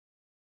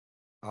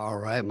All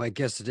right. My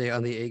guest today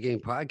on the A Game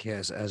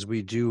podcast, as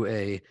we do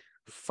a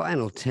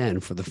final 10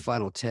 for the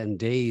final 10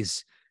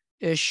 days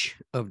ish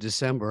of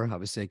December.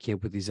 Obviously, I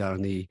can't put these out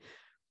on the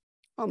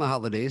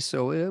holidays.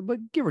 So, but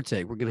give or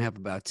take, we're going to have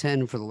about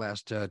 10 for the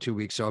last 2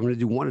 weeks. So I'm going to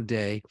do one a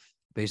day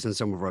based on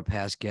some of our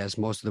past guests.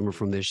 Most of them are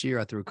from this year.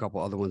 I threw a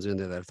couple other ones in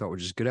there that I thought were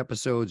just good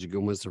episodes, good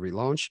ones to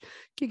relaunch.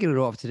 Kicking it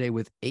off today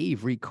with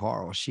Avery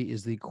Carl. She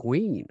is the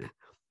queen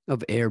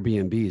of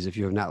Airbnbs. If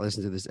you have not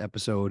listened to this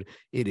episode,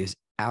 it is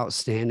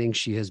outstanding.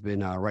 She has been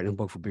writing a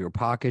book for Bigger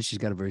Pockets. She's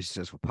got a very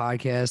successful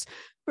podcast,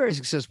 very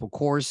successful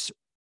course.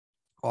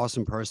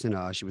 Awesome person.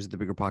 She was at the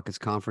Bigger Pockets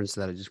conference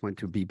that I just went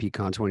to,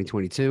 BPCon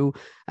 2022,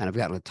 and I've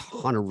gotten a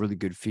ton of really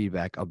good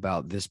feedback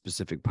about this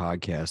specific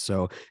podcast.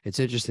 So it's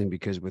interesting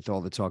because with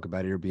all the talk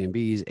about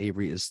Airbnbs,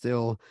 Avery is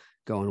still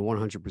going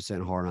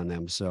 100% hard on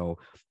them. So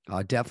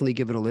definitely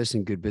give it a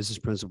listen. Good business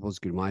principles,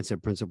 good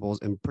mindset principles,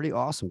 and pretty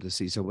awesome to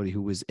see somebody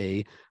who was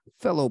a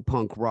fellow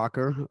punk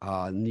rocker,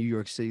 New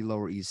York City,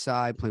 Lower East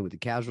Side, playing with the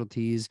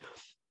Casualties,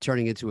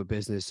 turning into a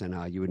business,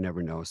 and you would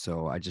never know.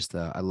 So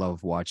I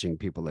love watching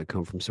people that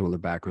come from similar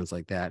backgrounds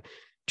like that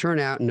turn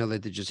out and know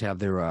that they just have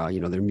their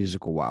their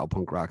musical wild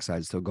punk rock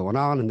side still going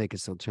on, and they can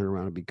still turn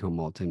around and become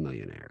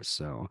multimillionaires.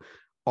 So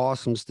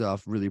awesome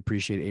stuff. Really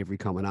appreciate Avery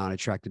coming on. I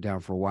tracked her down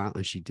for a while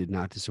and she did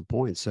not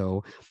disappoint.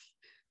 So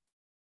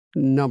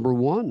number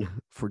one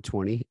for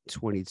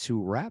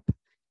 2022 wrap,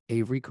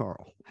 Avery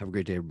Carl. Have a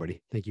great day,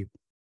 everybody. Thank you.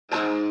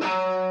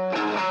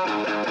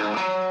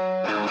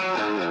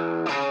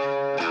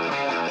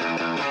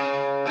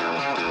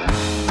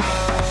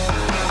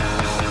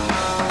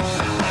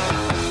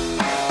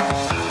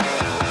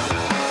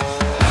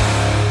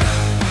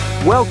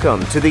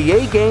 Welcome to the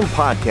A-Game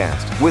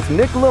Podcast with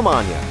Nick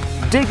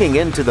LaMagna, digging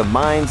into the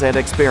minds and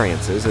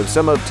experiences of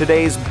some of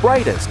today's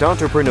brightest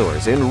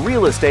entrepreneurs in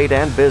real estate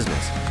and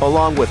business,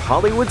 along with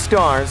Hollywood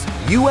stars,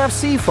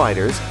 UFC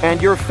fighters, and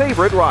your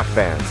favorite rock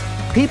bands.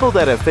 People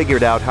that have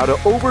figured out how to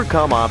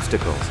overcome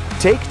obstacles,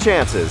 take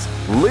chances,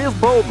 live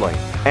boldly,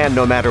 and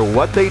no matter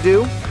what they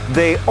do,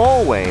 they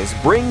always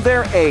bring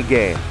their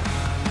A-game.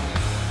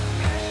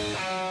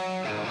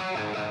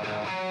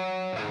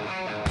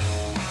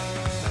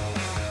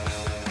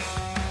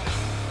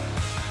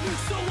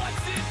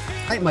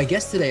 My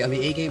guest today on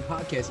the A-Game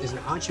podcast is an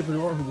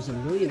entrepreneur who was a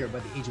millionaire by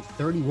the age of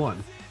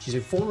 31. She's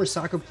a former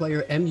soccer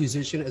player and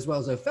musician, as well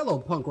as a fellow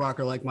punk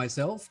rocker like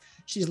myself.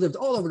 She's lived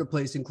all over the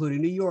place,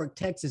 including New York,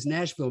 Texas,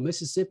 Nashville,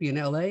 Mississippi, and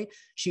LA.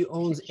 She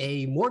owns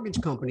a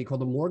mortgage company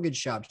called The Mortgage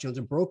Shop. She owns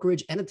a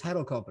brokerage and a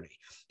title company.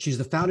 She's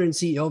the founder and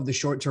CEO of the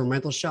Short-Term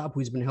Rental Shop,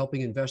 who's been helping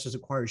investors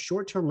acquire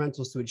short-term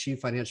rentals to achieve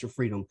financial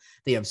freedom.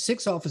 They have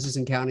 6 offices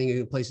in counting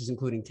in places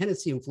including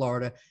Tennessee and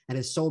Florida, and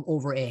has sold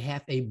over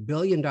 $500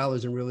 million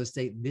in real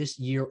estate this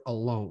year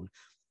alone.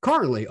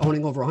 Currently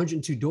owning over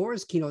 102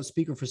 doors, keynote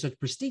speaker for such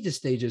prestigious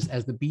stages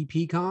as the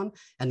BPCon,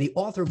 and the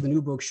author of the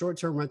new book,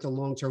 Short-Term Rental,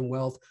 Long-Term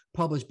Wealth,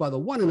 published by the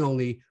one and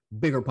only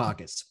Bigger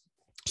Pockets.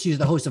 She's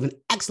the host of an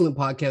excellent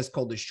podcast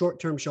called the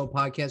Short-Term Show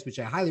Podcast, which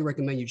I highly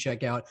recommend you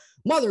check out.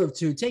 Mother of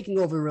 2, taking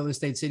over real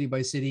estate city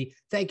by city.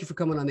 Thank you for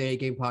coming on the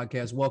A-Game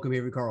podcast. Welcome,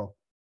 Avery Carl.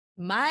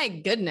 My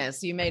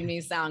goodness, you made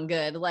me sound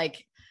good.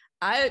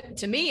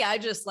 I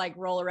just like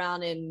roll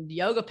around in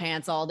yoga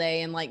pants all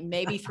day and like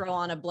maybe throw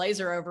on a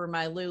blazer over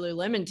my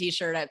Lululemon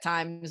t-shirt at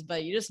times,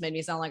 but you just made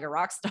me sound like a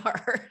rock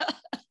star.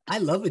 I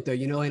love it though,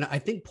 and I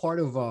think part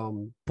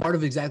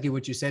of exactly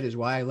what you said is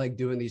why I like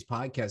doing these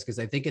podcasts, because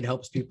I think it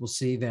helps people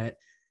see that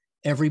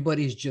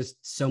everybody's just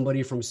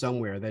somebody from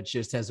somewhere that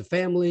just has a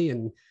family,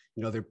 and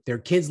their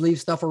kids leave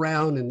stuff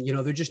around, and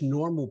they're just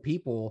normal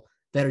people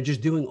that are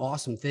just doing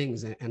awesome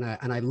things. And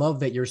I love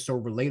that you're so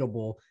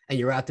relatable and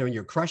you're out there and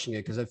you're crushing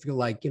it, because I feel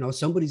like,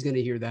 somebody's going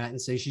to hear that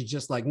and say, she's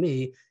just like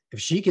me.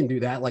 If she can do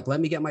that, like, let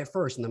me get my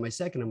first and then my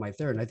second and my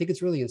third. And I think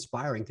it's really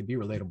inspiring to be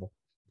relatable.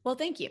 Well,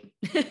 thank you.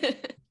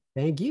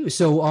 Thank you.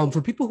 So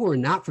for people who are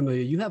not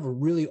familiar, you have a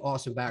really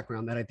awesome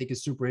background that I think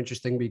is super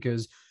interesting,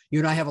 because you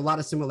and I have a lot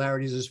of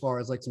similarities as far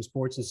as like some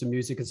sports and some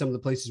music and some of the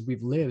places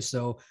we've lived.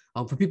 So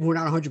for people who are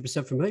not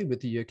 100% familiar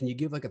with you, can you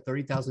give like a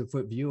 30,000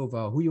 foot view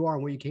of who you are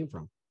and where you came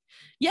from?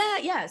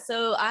 Yeah.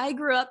 So I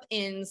grew up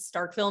in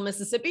Starkville,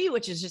 Mississippi,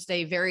 which is just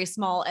a very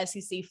small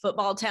SEC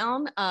football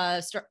town.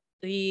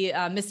 The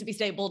Mississippi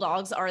State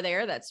Bulldogs are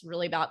there. That's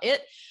really about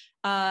it.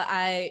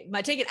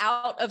 My ticket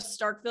out of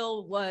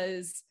Starkville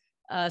was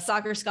a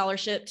soccer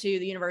scholarship to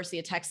the University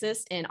of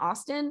Texas in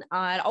Austin.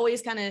 I'd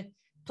always kind of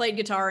played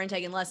guitar and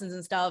taken lessons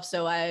and stuff.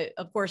 So I,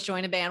 of course,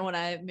 joined a band when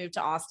I moved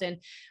to Austin.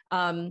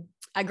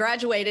 I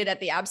graduated at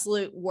the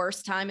absolute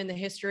worst time in the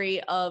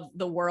history of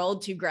the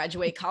world to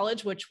graduate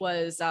college, which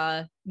was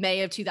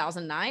May of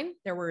 2009.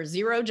 There were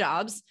 0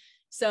 jobs.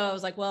 So I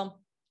was like,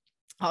 well,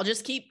 I'll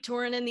just keep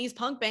touring in these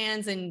punk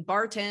bands and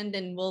bartend,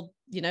 and we'll,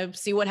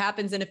 see what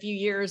happens in a few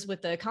years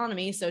with the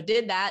economy. So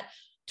did that,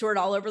 toured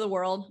all over the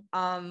world,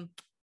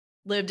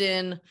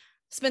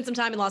 spent some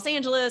time in Los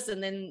Angeles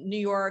and then New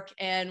York.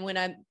 And when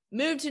I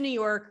moved to New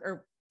York,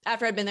 or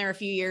after I'd been there a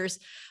few years,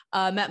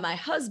 met my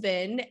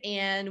husband,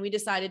 and we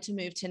decided to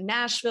move to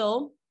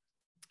Nashville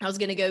I was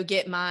going to go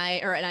get and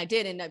I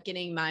did end up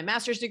getting my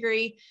master's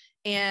degree.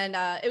 And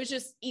it was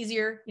just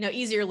easier,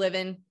 easier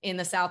living in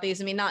the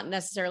Southeast. I mean, not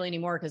necessarily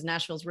anymore because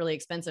Nashville's really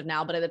expensive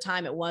now, but at the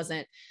time it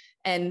wasn't.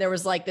 And there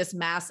was like this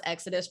mass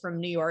exodus from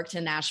New York to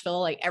Nashville.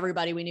 Like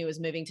everybody we knew was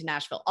moving to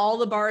Nashville. All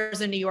the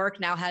bars in New York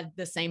now had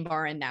the same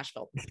bar in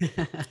Nashville.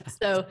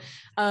 So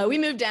we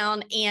moved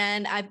down,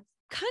 and I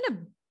kind of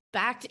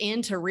backed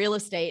into real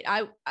estate.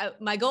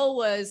 My goal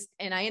was,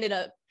 and I ended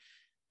up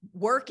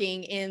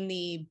working in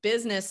the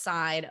business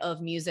side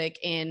of music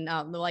in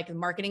like the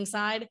marketing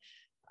side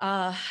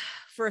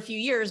for a few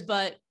years,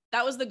 but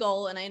that was the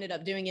goal. And I ended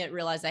up doing it,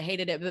 realized I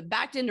hated it, but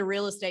backed into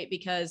real estate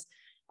because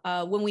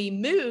when we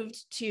moved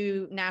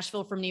to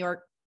Nashville from New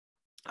York,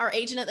 our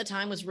agent at the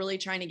time was really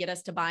trying to get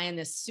us to buy in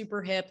this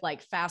super hip,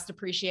 like fast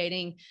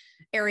appreciating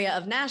area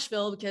of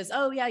Nashville because,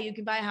 oh yeah, you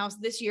can buy a house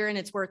this year and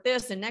it's worth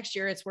this, and next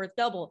year it's worth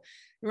double.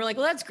 And we're like,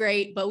 well, that's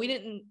great, but we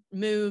didn't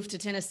move to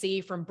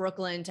Tennessee from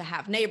Brooklyn to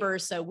have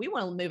neighbors. So we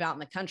want to move out in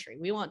the country.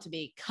 We want to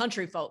be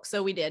country folks.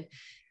 So we did.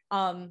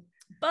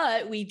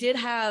 But we did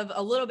have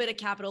a little bit of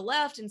capital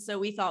left. And so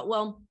we thought,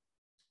 well,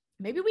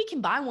 maybe we can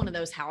buy one of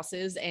those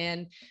houses.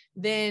 And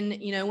then,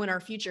 when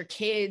our future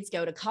kids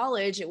go to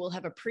college, it will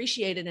have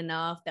appreciated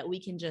enough that we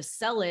can just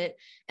sell it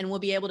and we'll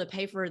be able to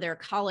pay for their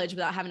college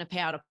without having to pay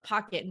out of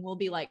pocket. And we'll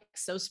be like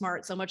so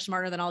smart, so much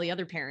smarter than all the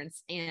other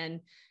parents. And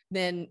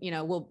then,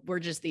 we're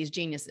just these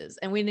geniuses.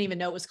 And we didn't even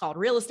know it was called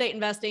real estate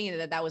investing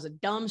and that was a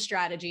dumb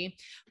strategy,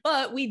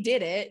 but we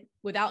did it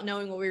without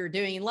knowing what we were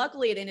doing. And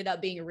luckily it ended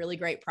up being a really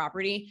great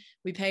property.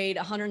 We paid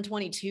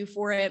 $122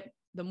 for it.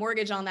 The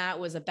mortgage on that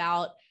was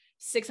about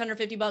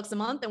 $650 a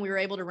month. And we were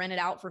able to rent it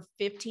out for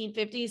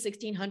 $1,550,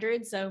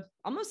 $1,600. So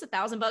almost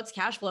 $1,000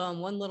 cash flow on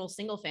one little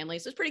single family.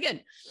 So it's pretty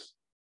good.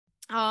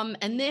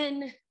 And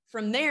then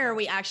from there,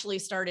 we actually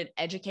started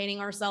educating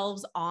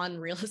ourselves on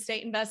real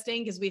estate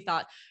investing because we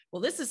thought,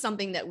 well, this is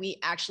something that we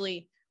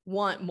actually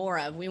want more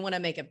of. We want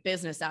to make a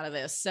business out of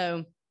this.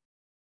 So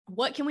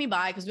what can we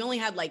buy? Because we only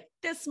had like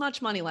this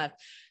much money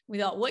left. We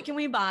thought, what can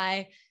we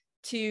buy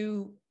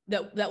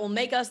that will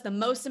make us the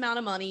most amount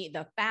of money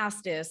the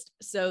fastest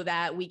so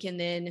that we can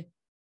then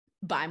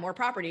buy more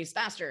properties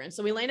faster? And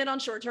so we landed on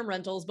short-term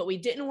rentals, but we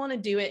didn't want to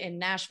do it in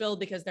Nashville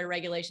because their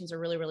regulations are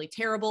really, really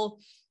terrible,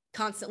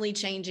 constantly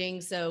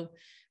changing. So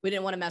we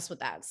didn't want to mess with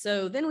that.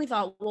 So then we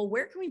thought, well,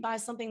 where can we buy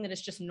something that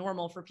is just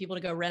normal for people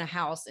to go rent a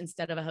house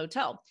instead of a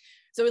hotel?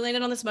 So we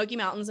landed on the Smoky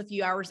Mountains, a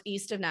few hours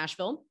east of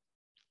Nashville,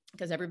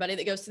 because everybody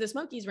that goes to the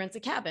Smokies rents a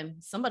cabin.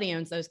 Somebody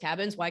owns those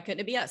cabins. Why couldn't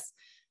it be us?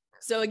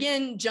 So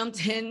again,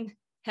 jumped in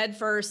head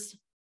first,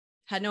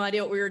 had no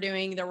idea what we were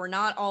doing. There were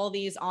not all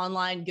these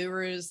online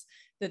gurus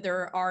that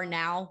there are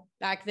now.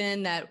 Back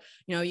then that,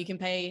 you can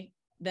pay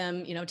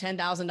them,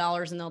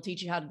 $10,000 and they'll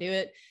teach you how to do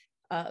it.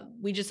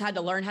 We just had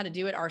to learn how to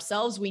do it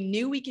ourselves. We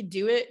knew we could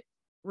do it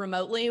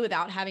remotely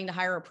without having to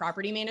hire a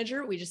property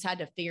manager. We just had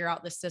to figure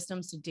out the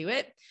systems to do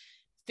it.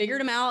 Figured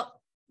them out.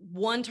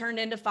 One turned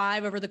into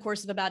five over the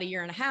course of about a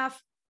year and a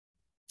half.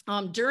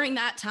 During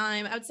that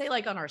time, I would say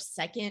like on our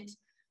second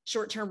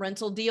short-term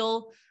rental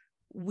deal,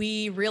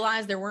 we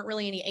realized there weren't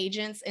really any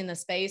agents in the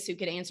space who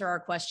could answer our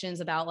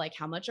questions about like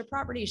how much a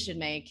property should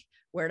make,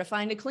 where to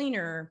find a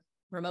cleaner,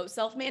 remote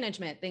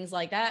self-management, things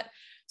like that.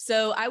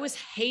 So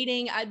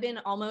I'd been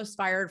almost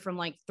fired from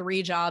like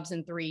 3 jobs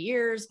in 3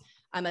 years.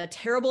 I'm a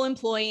terrible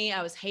employee.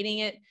 I was hating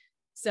it.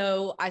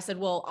 So I said,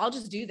 well, I'll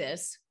just do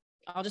this.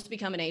 I'll just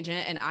become an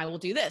agent and I will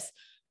do this.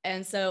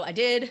 And so I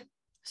did,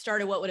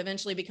 started what would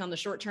eventually become the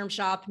short-term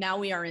shop. Now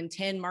we are in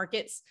 10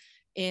 markets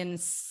in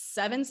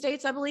 7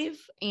 states, I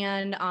believe.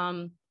 And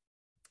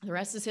the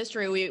rest is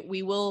history.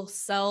 We will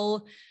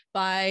sell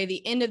by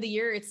the end of the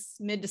year. It's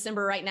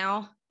mid-December right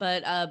now,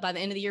 but by the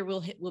end of the year,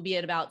 we'll be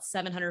at about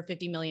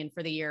 $750 million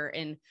for the year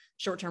in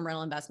short-term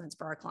rental investments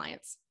for our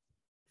clients.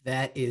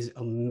 That is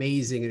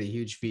amazing and a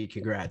huge feat.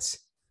 Congrats.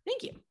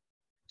 Thank you.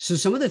 So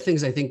some of the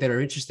things I think that are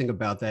interesting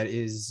about that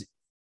is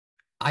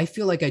I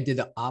feel like I did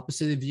the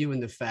opposite of you in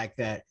the fact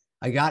that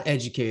I got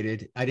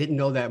educated. I didn't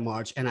know that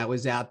much. And I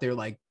was out there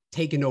like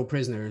taking no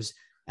prisoners.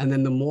 And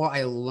then the more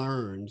I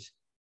learned,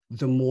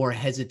 the more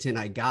hesitant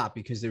I got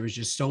because there was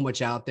just so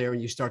much out there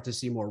and you start to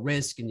see more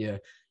risk and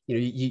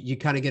you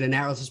kind of get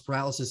analysis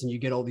paralysis and you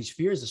get all these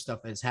fears of stuff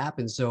that's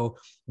happened. So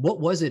what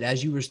was it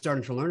as you were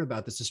starting to learn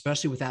about this,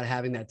 especially without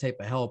having that type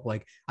of help?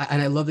 Like,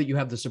 and I love that you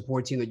have the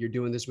support team that you're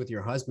doing this with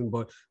your husband,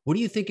 but what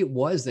do you think it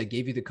was that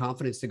gave you the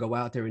confidence to go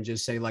out there and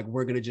just say, like,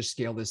 we're going to just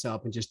scale this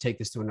up and just take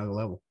this to another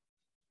level?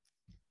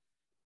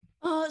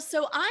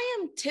 So I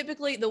am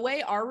typically, the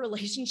way our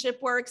relationship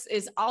works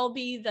is I'll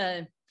be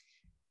the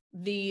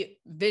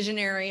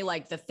visionary,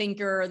 like the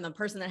thinker and the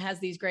person that has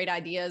these great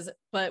ideas,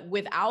 but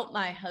without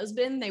my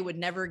husband, they would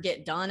never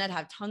get done. I'd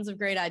have tons of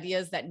great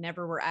ideas that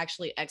never were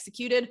actually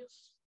executed.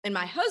 And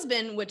my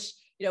husband, which,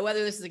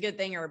 whether this is a good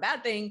thing or a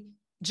bad thing,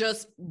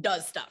 just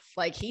does stuff.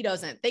 Like he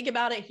doesn't think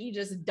about it. He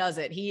just does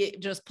it. He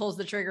just pulls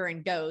the trigger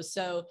and goes.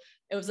 So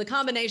it was a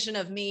combination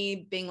of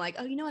me being like,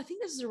 oh, I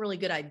think this is a really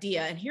good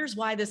idea. And here's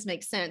why this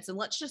makes sense. And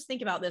let's just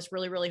think about this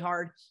really, really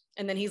hard.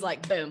 And then he's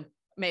like, boom,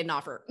 made an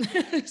offer.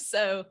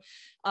 So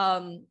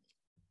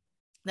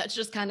that's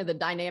just kind of the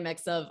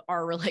dynamics of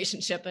our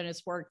relationship, and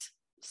it's worked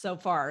so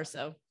far.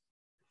 So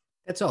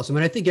that's awesome.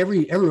 And I think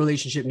every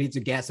relationship needs a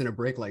gas and a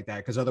brake like that,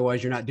 because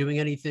otherwise you're not doing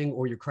anything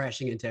or you're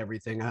crashing into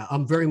everything.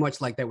 I'm very much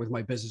like that with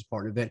my business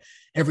partner, that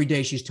every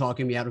day she's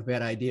talking me out of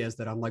bad ideas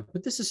that I'm like,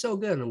 but this is so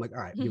good. And I'm like,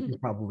 all right, you're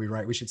probably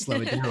right. We should slow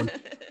it down.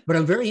 But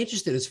I'm very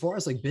interested as far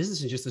as like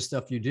business and just the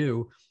stuff you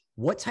do.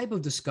 What type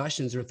of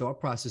discussions or thought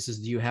processes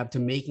do you have to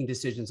making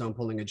decisions on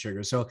pulling a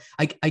trigger? So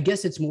I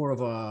guess it's more of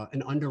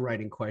an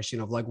underwriting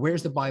question of like,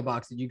 where's the buy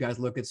box that you guys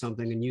look at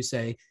something and you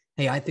say,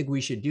 hey, I think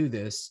we should do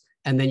this.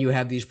 And then you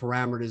have these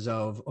parameters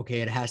of,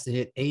 okay, it has to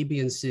hit A,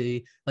 B, and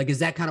C. Like, is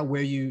that kind of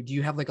where do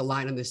you have like a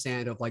line in the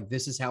sand of like,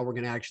 this is how we're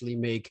going to actually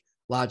make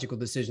logical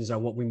decisions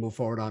on what we move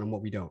forward on and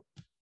what we don't?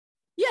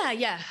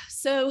 Yeah.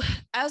 So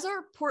as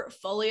our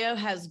portfolio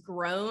has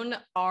grown,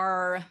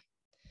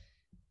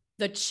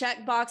 the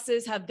check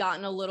boxes have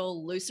gotten a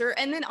little looser.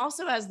 And then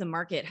also as the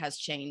market has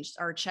changed,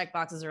 our check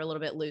boxes are a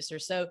little bit looser.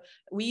 So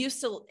we used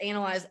to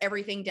analyze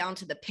everything down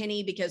to the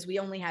penny because we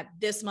only had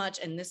this much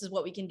and this is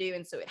what we can do.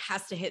 And so it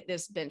has to hit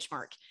this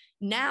benchmark.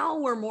 Now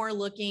we're more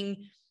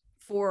looking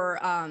for,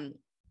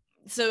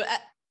 so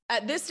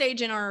at this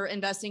stage in our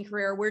investing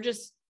career, we're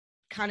just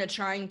kind of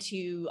trying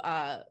to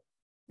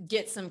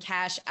get some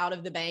cash out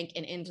of the bank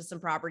and into some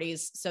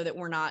properties so that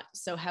we're not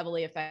so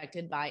heavily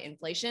affected by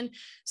inflation.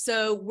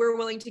 So we're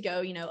willing to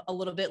go, a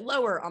little bit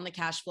lower on the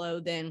cash flow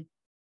than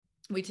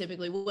we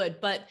typically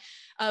would. But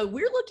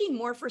we're looking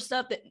more for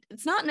stuff that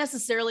it's not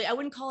necessarily, I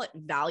wouldn't call it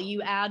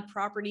value add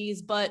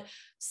properties, but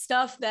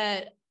stuff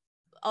that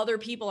other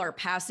people are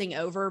passing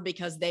over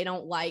because they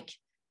don't like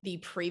the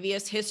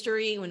previous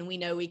history when we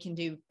know we can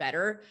do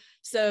better.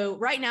 So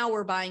right now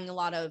we're buying a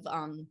lot of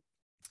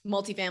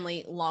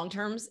multifamily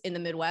long-terms in the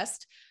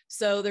Midwest.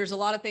 So there's a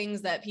lot of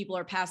things that people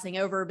are passing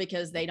over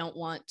because they don't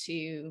want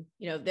to,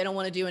 they don't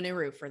want to do a new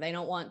roof, or they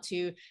don't want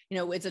to,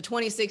 it's a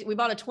 26, we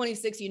bought a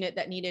 26 unit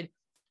that needed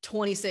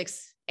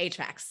 26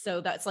 HVACs. So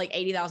that's like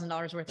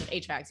 $80,000 worth of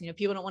HVACs.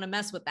 People don't want to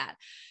mess with that.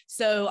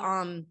 So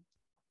I'm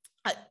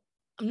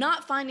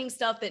not finding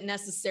stuff that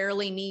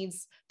necessarily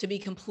needs to be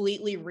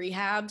completely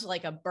rehabbed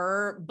like a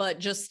burr, but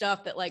just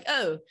stuff that like,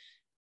 oh,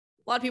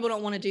 a lot of people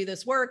don't want to do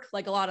this work.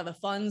 Like a lot of the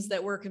funds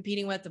that we're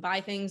competing with to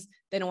buy things,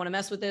 they don't want to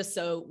mess with this.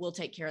 So we'll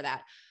take care of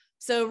that.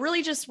 So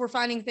really just, we're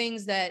finding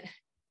things that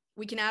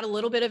we can add a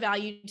little bit of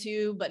value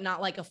to, but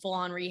not like a full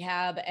on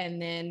rehab.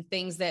 And then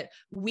things that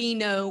we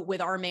know with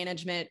our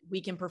management,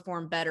 we can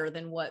perform better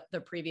than what the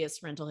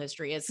previous rental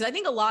history is. So I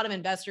think a lot of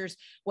investors,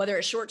 whether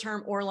it's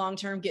short-term or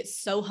long-term, get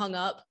so hung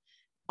up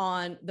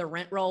on the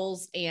rent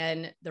rolls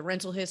and the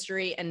rental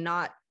history and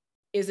not,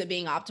 is it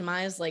being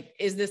optimized? Like,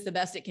 is this the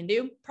best it can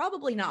do?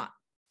 Probably not.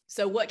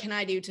 So what can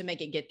I do to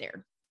make it get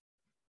there?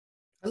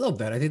 I love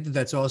that. I think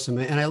that's awesome.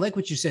 And I like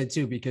what you said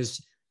too,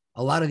 because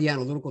a lot of the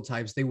analytical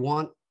types, they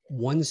want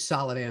one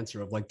solid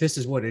answer of like, this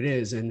is what it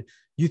is. And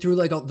you threw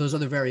like all those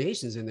other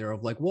variations in there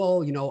of like,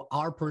 well,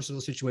 our personal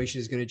situation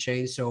is going to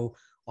change. So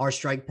our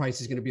strike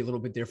price is going to be a little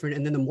bit different.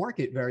 And then the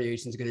market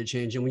variation is going to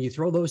change. And when you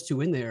throw those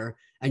two in there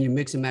and you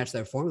mix and match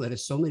that formula,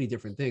 there's so many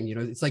different things.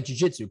 It's like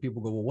jujitsu.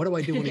 People go, well, what do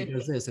I do when he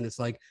does this? And it's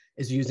like,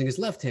 is he using his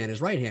left hand,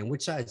 his right hand,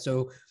 which side?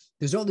 So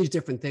there's all these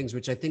different things,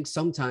 which I think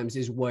sometimes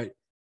is what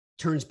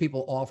turns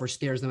people off or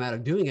scares them out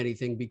of doing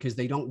anything, because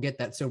they don't get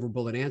that silver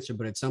bullet answer.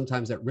 But it's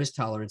sometimes that risk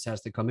tolerance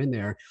has to come in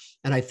there.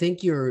 And I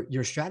think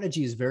your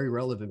strategy is very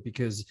relevant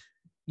because,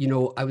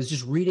 I was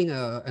just reading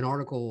an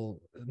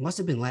article, it must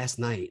have been last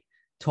night,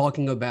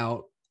 talking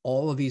about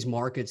all of these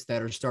markets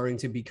that are starting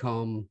to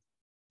become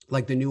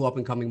like the new up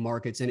and coming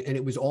markets. And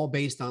it was all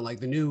based on like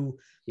the new,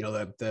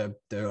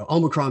 the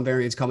Omicron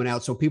variants coming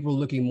out. So people are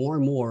looking more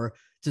and more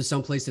to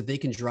some place that they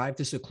can drive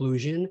to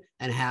seclusion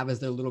and have as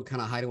their little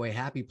kind of hideaway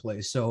happy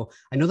place. So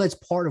I know that's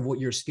part of what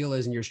your skill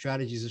is and your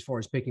strategies as far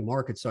as picking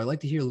markets. So I'd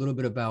like to hear a little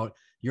bit about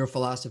your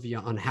philosophy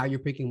on how you're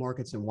picking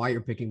markets and why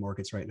you're picking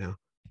markets right now.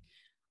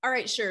 All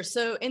right, sure.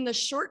 So in the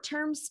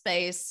short-term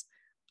space,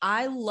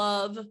 I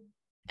love,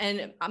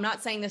 and I'm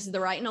not saying this is the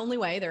right and only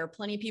way. There are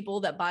plenty of people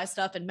that buy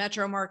stuff in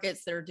metro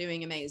markets that are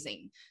doing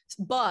amazing.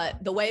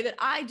 But the way that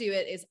I do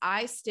it is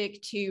I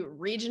stick to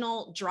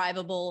regional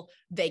drivable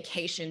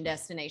vacation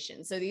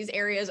destinations. So these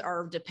areas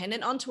are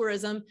dependent on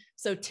tourism.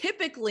 So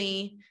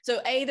typically,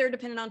 A, they're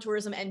dependent on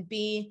tourism, and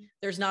B,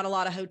 there's not a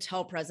lot of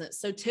hotel presence.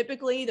 So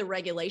typically the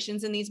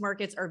regulations in these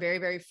markets are very,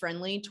 very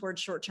friendly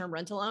towards short-term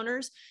rental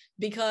owners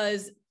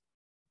because,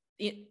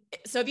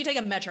 so if you take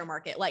a metro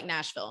market like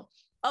Nashville,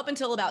 up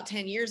until about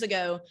 10 years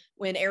ago,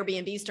 when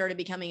Airbnb started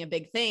becoming a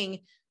big thing,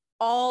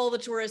 all the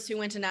tourists who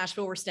went to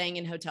Nashville were staying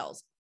in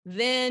hotels.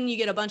 Then you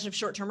get a bunch of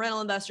short-term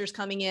rental investors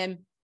coming in,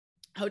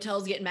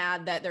 hotels get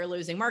mad that they're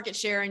losing market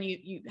share, and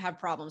you have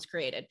problems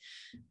created.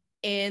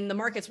 In the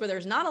markets where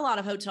there's not a lot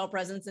of hotel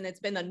presence, and it's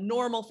been the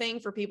normal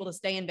thing for people to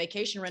stay in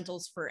vacation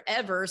rentals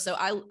forever. So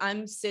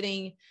I'm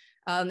sitting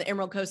on the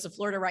Emerald Coast of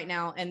Florida right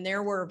now, and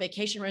there were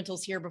vacation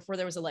rentals here before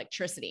there was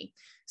electricity.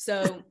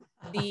 So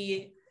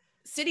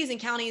cities and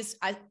counties,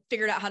 I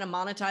figured out how to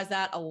monetize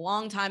that a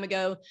long time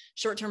ago.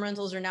 Short-term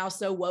rentals are now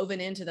so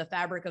woven into the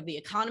fabric of the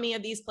economy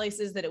of these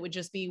places that it would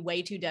just be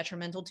way too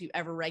detrimental to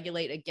ever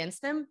regulate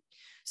against them.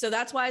 So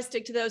that's why I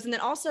stick to those. And then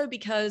also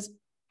because,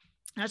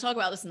 and I talk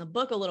about this in the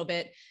book a little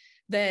bit,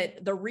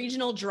 that the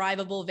regional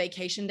drivable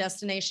vacation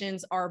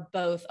destinations are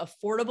both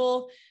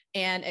affordable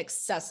and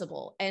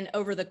accessible. And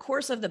over the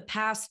course of the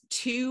past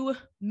 2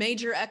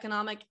 major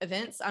economic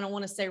events, I don't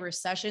want to say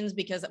recessions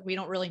because we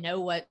don't really know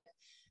what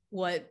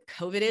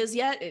COVID is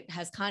yet. It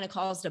has kind of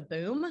caused a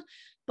boom.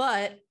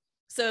 But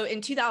so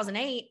in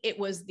 2008, it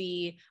was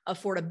the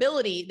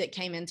affordability that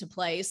came into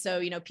play.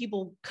 So,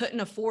 people couldn't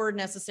afford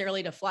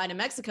necessarily to fly to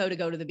Mexico to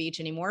go to the beach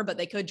anymore, but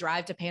they could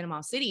drive to Panama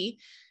City.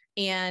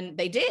 And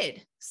they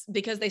did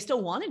because they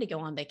still wanted to go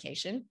on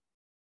vacation.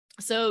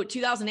 So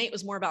 2008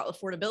 was more about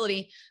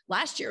affordability.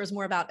 Last year was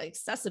more about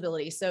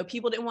accessibility. So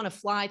people didn't want to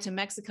fly to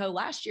Mexico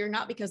last year,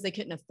 not because they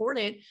couldn't afford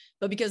it,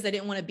 but because they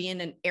didn't want to be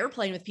in an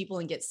airplane with people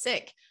and get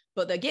sick.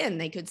 But again,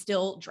 they could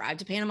still drive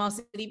to Panama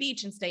City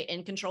Beach and stay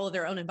in control of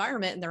their own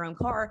environment in their own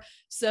car.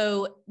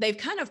 So they've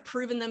kind of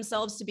proven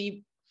themselves to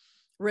be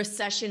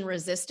recession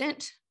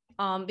resistant.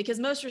 Because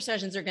most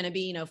recessions are going to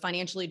be,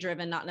 financially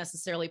driven, not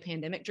necessarily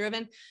pandemic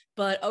driven.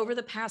 But over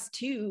the past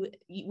 2,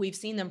 we've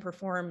seen them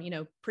perform,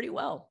 pretty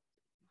well.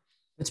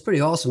 It's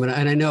pretty awesome.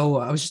 And I know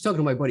I was just talking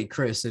to my buddy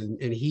Chris,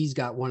 and he's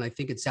got one, I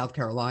think, in South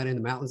Carolina in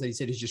the mountains that he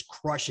said he's just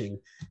crushing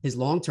his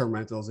long-term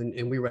rentals.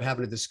 And we were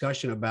having a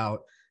discussion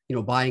about,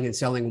 buying and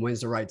selling and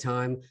when's the right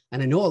time.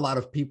 And I know a lot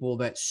of people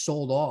that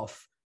sold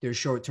off their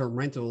short-term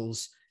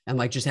rentals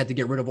and just had to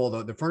get rid of all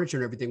the furniture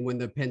and everything when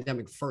the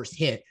pandemic first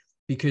hit,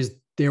 because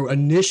there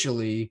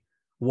initially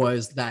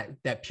was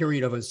that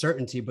period of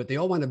uncertainty, but they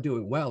all wound up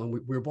doing well. And we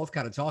were both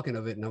kind of talking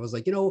of it. And I was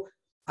like, I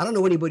don't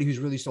know anybody who's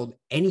really sold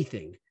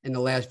anything in the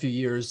last few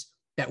years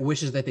that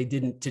wishes that they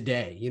didn't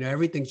today.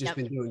 Everything's just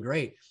been doing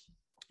great.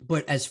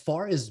 But as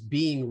far as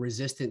being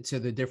resistant to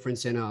the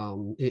difference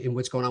in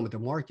what's going on with the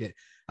market,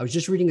 I was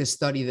just reading a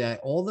study that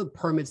all the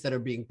permits that are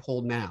being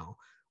pulled now,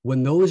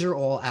 when those are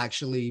all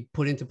actually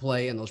put into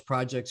play and those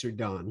projects are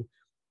done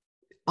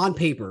on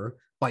paper,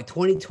 by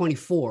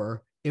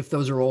 2024, if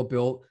those are all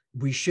built,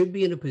 we should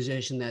be in a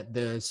position that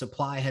the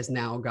supply has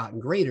now gotten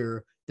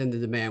greater than the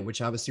demand,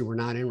 which obviously we're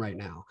not in right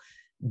now.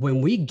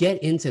 When we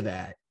get into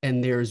that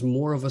and there's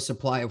more of a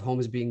supply of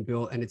homes being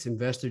built and it's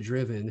investor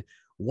driven,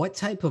 what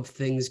type of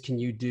things can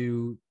you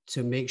do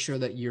to make sure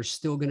that you're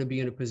still going to be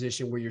in a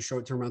position where your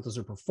short-term rentals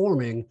are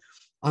performing,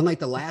 unlike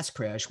the last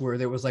crash where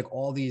there was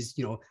all these,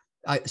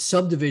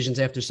 subdivisions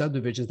after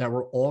subdivisions that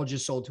were all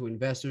just sold to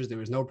investors. There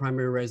was no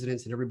primary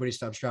residence and everybody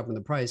stopped dropping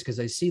the price. Cause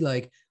I see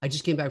I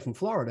just came back from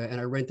Florida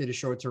and I rented a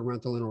short-term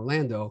rental in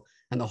Orlando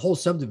and the whole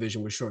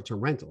subdivision was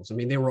short-term rentals. I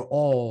mean, they were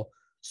all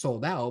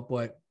sold out,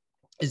 but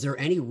is there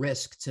any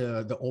risk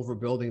to the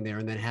overbuilding there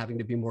and then having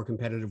to be more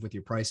competitive with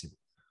your pricing?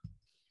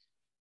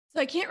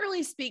 So I can't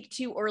really speak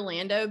to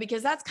Orlando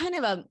because that's kind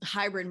of a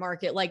hybrid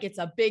market. It's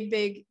a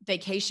big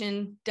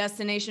vacation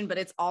destination, but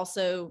it's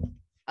also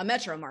a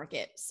metro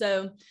market.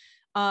 So,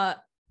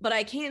 but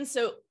I can,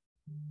 so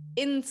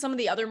in some of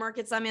the other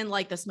markets I'm in,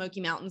 like the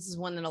Smoky Mountains is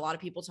one that a lot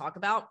of people talk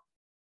about.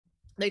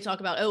 They talk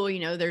about,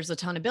 there's a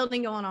ton of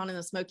building going on in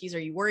the Smokies. Are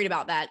you worried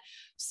about that?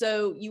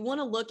 So you want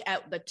to look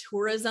at the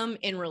tourism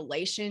in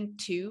relation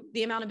to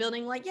the amount of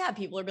building.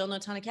 People are building a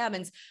ton of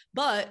cabins,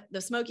 but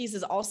the Smokies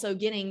is also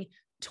getting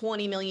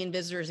 20 million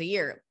visitors a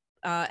year.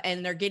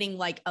 And they're getting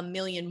 1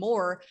 million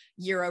more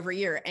year over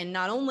year. And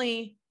not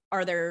only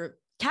are there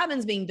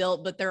cabins being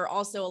built, but there are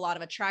also a lot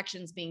of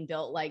attractions being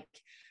built.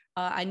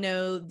 I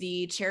know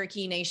the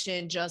Cherokee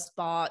Nation just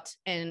bought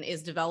and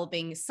is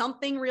developing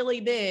something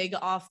really big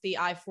off the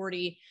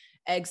I-40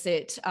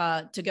 exit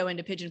to go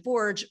into Pigeon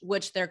Forge,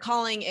 which they're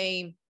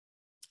calling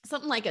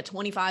something like a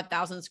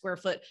 25,000 square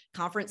foot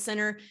conference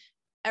center.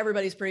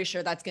 Everybody's pretty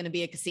sure that's going to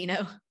be a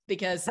casino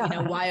because,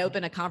 why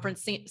open a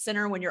conference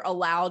center when you're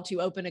allowed to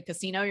open a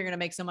casino? You're going to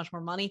make so much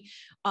more money.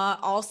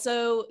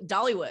 Also,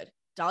 Dollywood.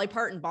 Dolly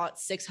Parton bought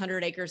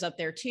 600 acres up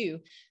there too.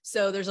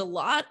 So there's a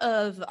lot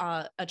of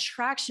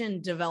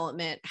attraction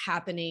development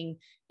happening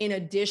in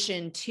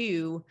addition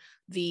to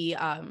the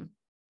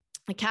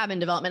cabin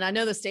development. I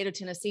know the state of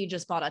Tennessee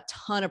just bought a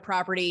ton of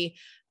property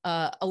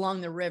along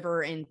the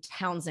river in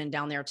Townsend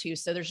down there too.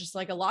 So there's just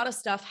a lot of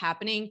stuff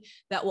happening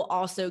that will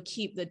also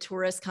keep the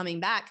tourists coming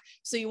back.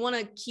 So you want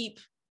to keep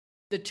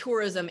the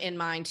tourism in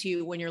mind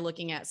too when you're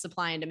looking at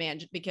supply and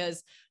demand,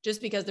 because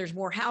just because there's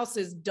more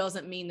houses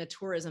doesn't mean the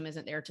tourism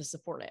isn't there to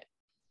support it.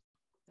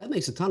 That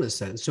makes a ton of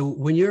sense. So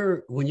when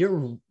you're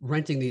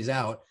renting these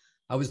out,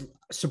 I was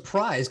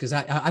surprised because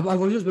I've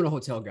always been a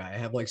hotel guy. I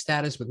have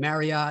status with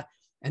Marriott,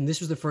 and this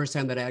was the first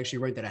time that I actually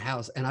rented a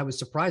house, and I was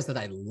surprised that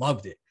I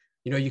loved it.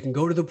 You can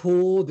go to the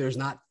pool. There's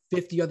not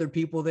 50 other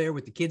people there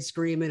with the kids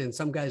screaming and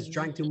some guys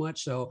drank too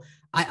much. So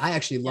I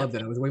actually loved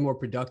it. I was way more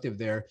productive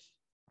there.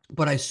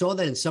 But I saw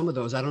that in some of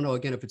those, I don't know,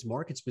 again, if it's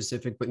market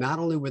specific, but not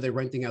only were they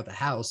renting out the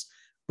house,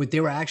 but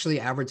they were actually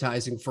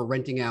advertising for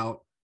renting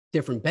out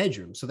different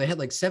bedrooms. So they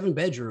had 7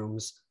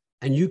 bedrooms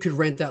and you could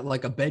rent out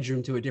a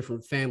bedroom to a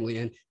different family.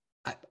 And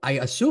I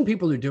assume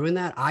people are doing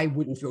that. I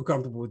wouldn't feel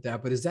comfortable with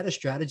that, but is that a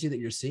strategy that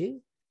you're seeing?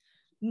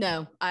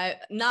 No, I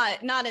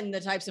not in the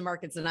types of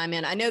markets that I'm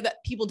in. I know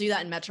that people do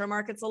that in metro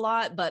markets a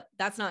lot, but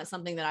that's not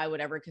something that I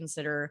would ever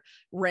consider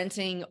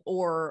renting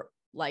or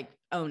like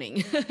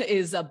owning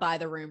is a by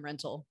the room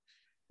rental.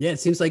 Yeah,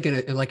 it seems like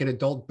an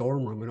adult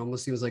dorm room. It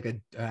almost seems like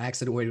an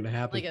accident waiting to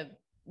happen.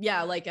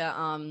 Like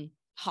a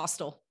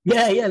hostel.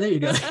 Yeah, there you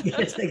go.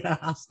 It's like a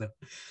hostel.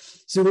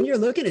 So when you're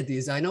looking at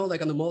these, I know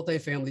like on the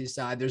multifamily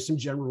side, there's some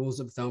general rules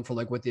of thumb for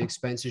like what the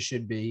expenses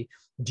should be.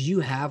 Do you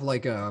have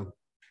like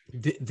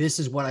this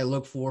is what I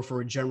look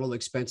for general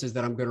expenses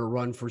that I'm going to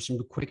run for some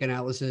quick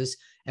analysis?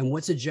 And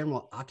what's a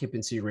general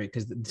occupancy rate?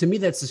 Because to me,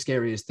 that's the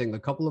scariest thing. A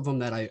couple of them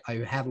that I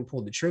haven't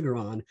pulled the trigger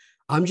on,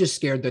 I'm just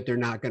scared that they're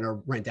not going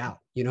to rent out.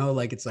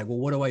 Like it's like, well,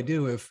 what do I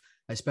do if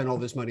I spend all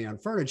this money on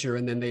furniture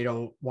and then they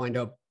don't wind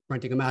up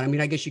renting them out? I mean,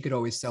 I guess you could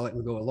always sell it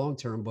and go a long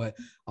term, but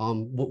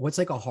what's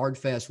like a hard,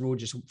 fast rule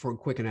just for a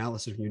quick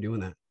analysis when you're doing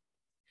that?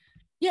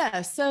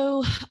 Yeah.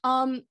 So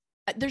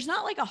there's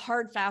not like a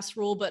hard, fast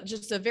rule, but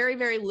just a very,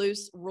 very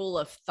loose rule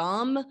of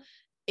thumb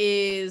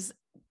is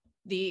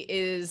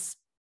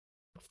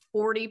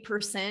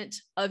 40%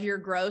 of your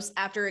gross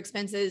after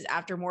expenses,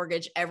 after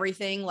mortgage,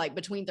 everything like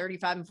between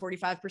 35 and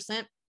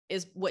 45%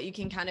 is what you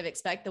can kind of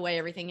expect the way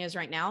everything is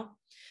right now.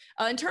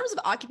 In terms of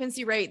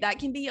occupancy rate, that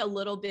can be a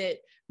little bit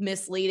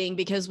misleading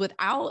because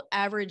without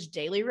average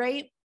daily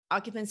rate,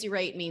 occupancy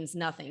rate means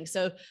nothing.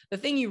 So the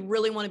thing you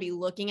really want to be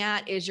looking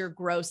at is your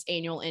gross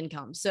annual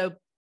income. So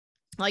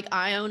like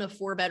I own a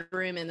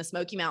 4-bedroom in the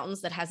Smoky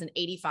Mountains that has an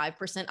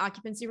 85%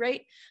 occupancy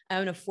rate. I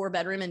own a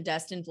 4-bedroom in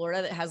Destin,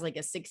 Florida that has like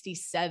a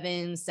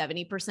 67,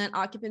 70%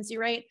 occupancy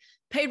rate.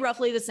 Paid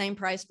roughly the same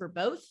price for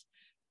both,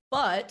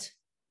 but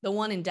the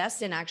one in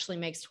Destin actually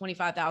makes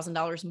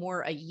 $25,000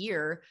 more a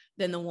year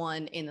than the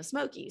one in the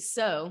Smokies.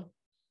 So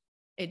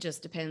it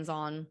just depends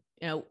on,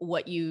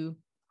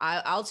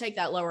 I'll take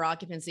that lower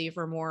occupancy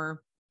for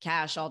more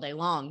cash all day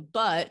long.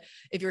 But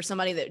if you're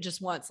somebody that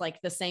just wants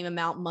like the same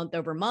amount month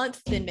over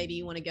month, then maybe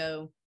you want to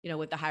go,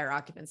 with the higher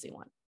occupancy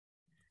one.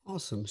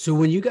 Awesome. So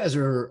when you guys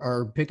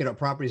are picking up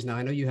properties now,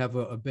 I know you have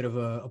a bit of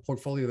a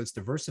portfolio that's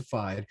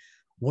diversified.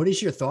 What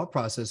is your thought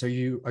process? Are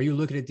you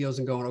looking at deals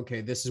and going,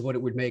 okay, this is what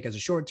it would make as a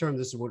short term,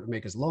 this is what it would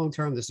make as a long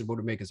term, this is what it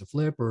would make as a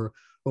flip or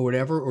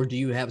whatever? Or do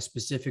you have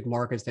specific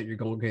markets that you're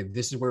going, okay,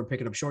 this is where we're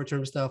picking up short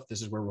term stuff,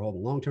 this is where we're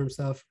holding long term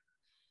stuff?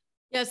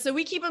 Yeah, so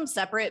we keep them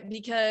separate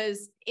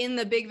because in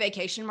the big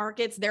vacation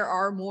markets, there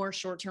are more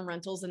short-term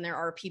rentals than there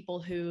are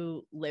people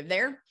who live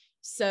there.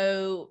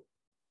 So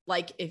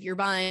like if you're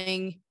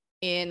buying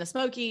in the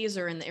Smokies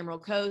or in the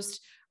Emerald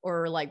Coast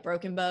or like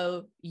Broken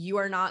Bow, you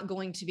are not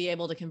going to be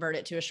able to convert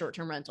it to a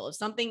short-term rental.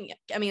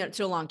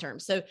 To a long-term.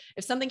 So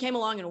if something came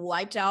along and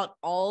wiped out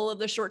all of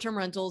the short-term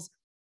rentals,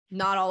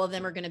 not all of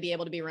them are going to be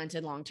able to be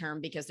rented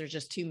long-term because there's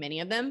just too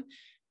many of them.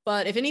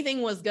 But if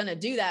anything was going to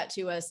do that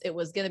to us, it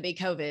was going to be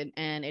COVID,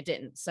 and it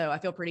didn't. So I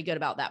feel pretty good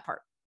about that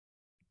part.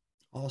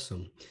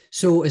 Awesome.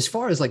 So as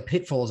far as like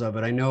pitfalls of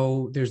it, I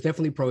know there's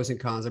definitely pros and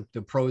cons.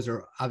 The pros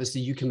are obviously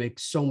you can make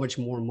so much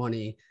more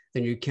money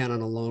than you can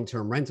on a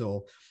long-term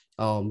rental.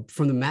 From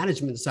the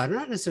management side, or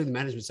not necessarily the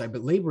management side,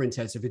 but labor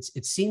intensive,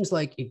 it seems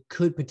like it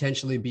could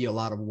potentially be a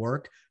lot of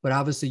work, but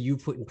obviously you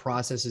putting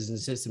processes and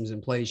systems in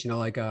place,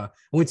 I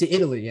went to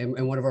Italy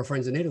and one of our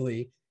friends in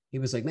Italy, he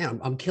was like, man,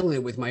 I'm killing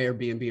it with my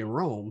Airbnb in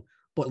Rome.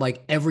 But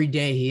like every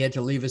day he had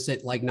to leave us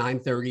at like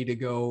 9:30 to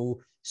go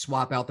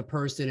swap out the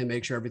person and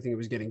make sure everything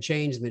was getting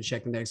changed and then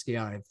check the next guy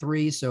out at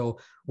 3. So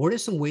what are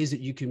some ways that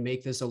you can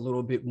make this a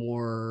little bit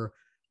more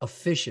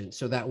efficient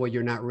so that way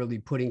you're not really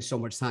putting so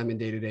much time in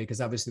day to day?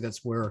 Because obviously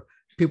that's where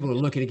people are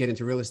looking to get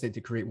into real estate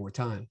to create more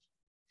time.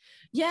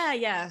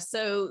 Yeah.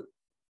 So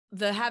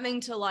the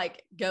having to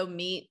like go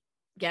meet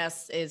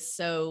guests is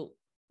so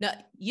no,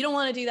 you don't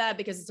want to do that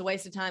because it's a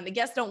waste of time. The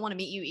guests don't want to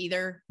meet you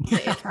either.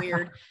 It's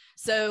weird.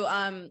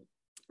 So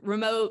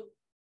remote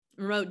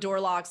door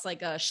locks,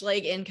 like a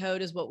Schlage Encode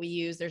is what we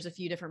use. There's a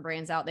few different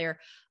brands out there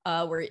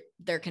where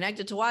they're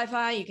connected to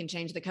Wi-Fi. You can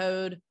change the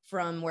code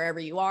from wherever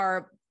you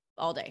are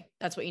all day.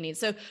 That's what you need.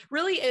 So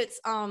really it's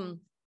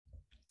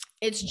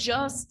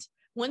just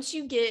once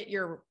you get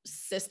your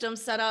system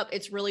set up,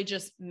 it's really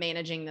just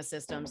managing the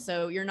system.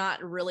 So you're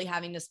not really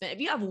having to spend,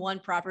 if you have one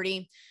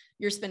property,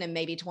 you're spending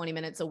maybe 20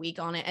 minutes a week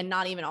on it and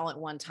not even all at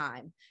one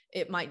time.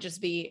 It might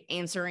just be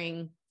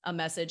answering a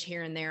message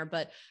here and there.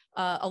 But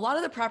a lot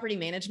of the property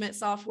management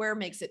software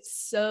makes it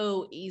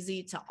so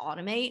easy to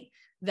automate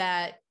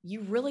that you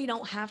really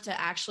don't have to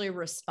actually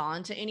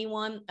respond to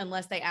anyone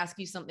unless they ask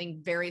you something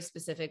very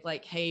specific,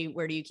 like, hey,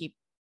 where do you keep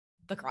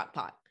the crock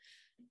pot?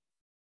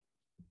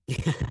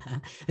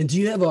 And do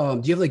you have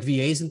like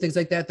VAs and things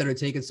like that are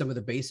taking some of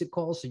the basic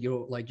calls? So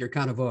you're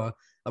kind of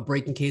a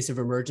break in case of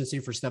emergency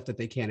for stuff that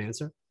they can't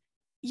answer?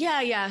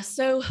 Yeah.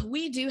 So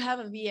we do have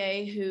a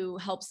VA who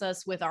helps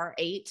us with our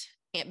 8,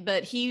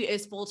 but he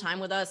is full-time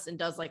with us and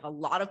does like a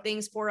lot of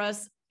things for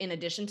us in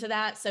addition to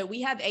that. So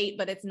we have 8,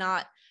 but it's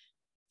not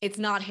it's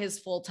not his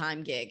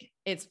full-time gig.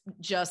 It's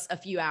just a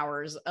few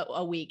hours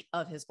a week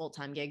of his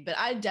full-time gig. But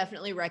I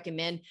definitely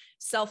recommend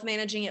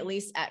self-managing at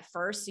least at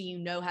first, so you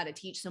know how to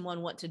teach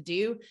someone what to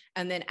do.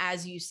 And then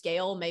as you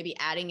scale, maybe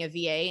adding a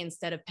VA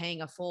instead of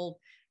paying a full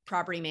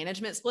property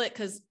management split,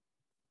 because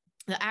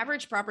the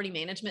average property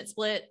management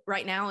split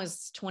right now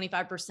is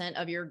 25%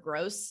 of your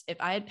gross. If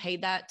I had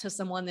paid that to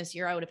someone this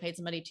year, I would have paid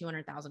somebody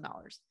 $200,000.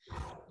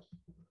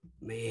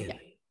 Man. Yeah.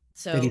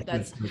 So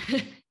that's,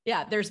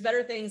 yeah, there's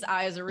better things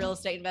I, as a real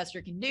estate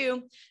investor, can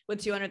do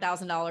with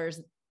 $200,000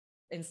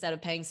 instead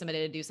of paying somebody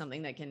to do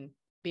something that can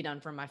be done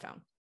from my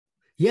phone.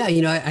 Yeah.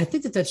 I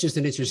think that that's just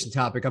an interesting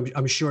topic.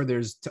 I'm sure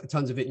there's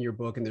tons of it in your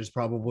book, and there's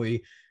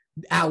probably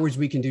hours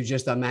we can do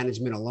just on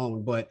management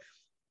alone. But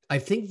I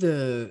think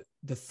the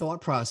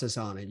thought process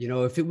on it,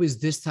 if it was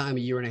this time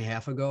a year and a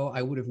half ago,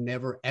 I would have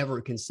never,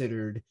 ever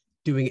considered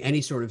doing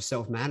any sort of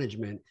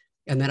self-management.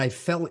 And then I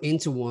fell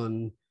into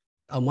one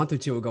a month or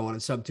two ago on a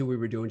sub 2 we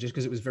were doing, just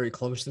because it was very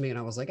close to me. And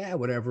I was like,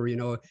 whatever,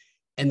 and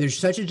there's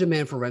such a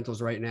demand for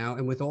rentals right now.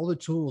 And with all the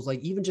tools, like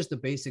even just the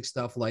basic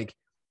stuff, like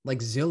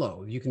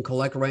Zillow, you can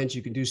collect rents,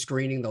 you can do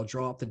screening, they'll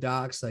draw up the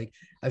docs. Like,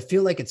 I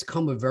feel like it's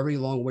come a very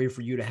long way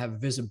for you to have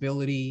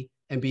visibility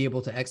and be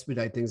able to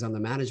expedite things on the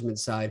management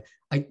side.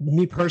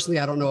 Me personally,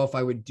 I don't know if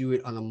I would do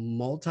it on a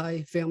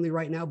multi-family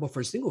right now, but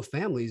for single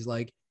families,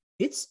 like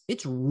it's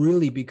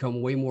really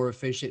become way more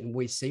efficient and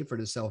way safer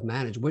to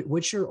self-manage.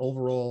 What's your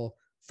overall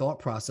thought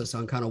process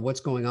on kind of what's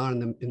going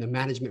on in the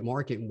management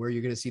market and where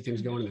you're going to see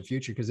things going in the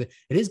future? Because it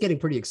is getting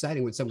pretty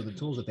exciting with some of the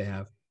tools that they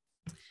have.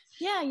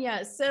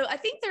 Yeah. So I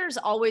think there's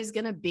always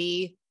going to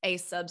be a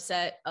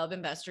subset of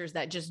investors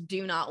that just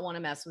do not want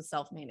to mess with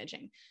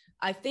self-managing.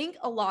 I think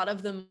a lot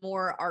of the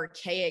more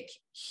archaic,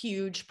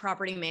 huge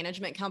property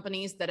management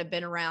companies that have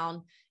been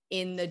around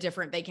in the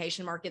different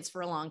vacation markets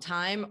for a long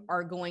time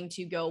are going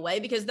to go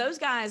away, because those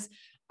guys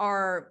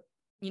are,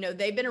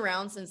 they've been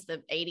around since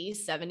the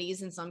 80s,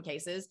 70s in some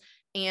cases,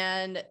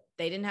 and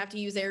they didn't have to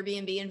use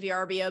Airbnb and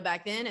VRBO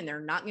back then, and they're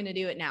not going to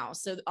do it now.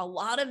 So a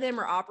lot of them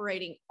are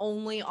operating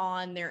only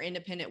on their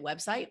independent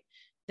website.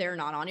 They're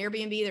not on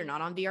Airbnb. They're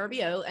not on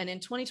VRBO. And in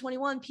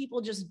 2021,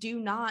 people just do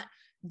not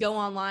go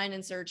online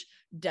and search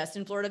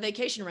Destin, Florida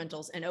vacation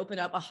rentals and open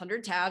up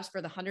 100 tabs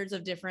for the hundreds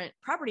of different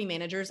property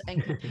managers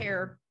and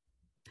compare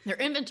their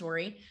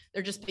inventory.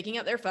 They're just picking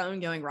up their phone,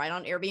 going right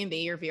on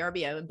Airbnb or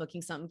VRBO and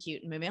booking something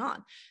cute and moving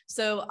on.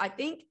 So I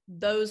think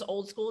those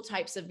old school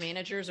types of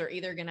managers are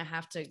either going to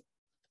have to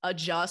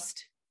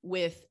adjust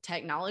with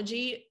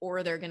technology,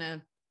 or they're going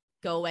to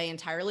go away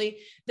entirely.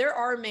 There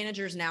are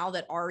managers now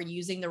that are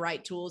using the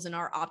right tools and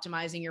are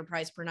optimizing your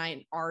price per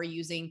night, are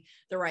using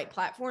the right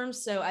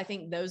platforms. So I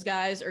think those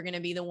guys are going to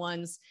be the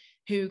ones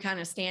who kind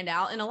of stand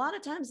out. And a lot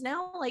of times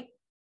now, like,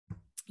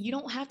 you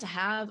don't have to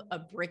have a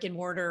brick and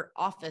mortar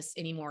office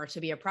anymore to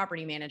be a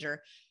property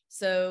manager.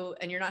 So,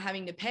 and you're not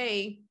having to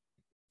pay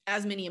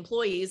as many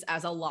employees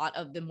as a lot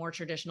of the more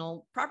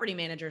traditional property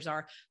managers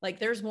are. Like,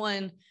 there's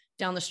one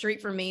down the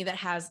street from me that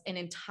has an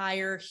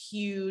entire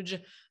huge,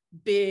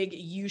 big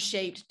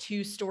U-shaped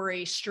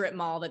 2-story strip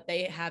mall that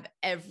they have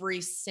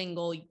every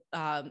single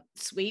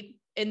suite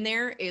in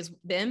there is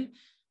them.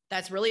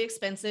 That's really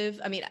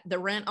expensive. I mean, the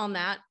rent on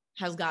that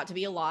has got to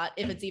be a lot.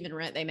 If it's even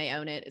rent, they may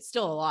own it. It's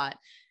still a lot.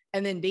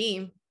 And then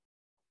B,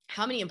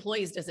 how many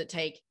employees does it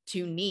take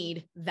to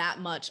need that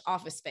much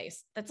office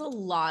space? That's a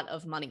lot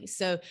of money.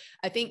 So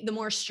I think the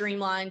more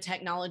streamlined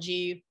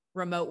technology,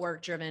 remote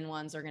work driven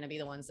ones are going to be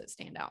the ones that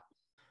stand out.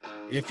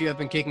 If you have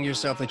been kicking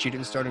yourself that you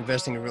didn't start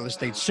investing in real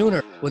estate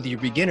sooner, whether you're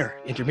beginner,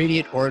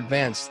 intermediate, or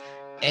advanced,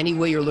 any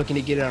way you're looking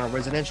to get it on a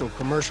residential,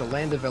 commercial,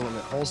 land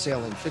development,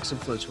 wholesaling, fix and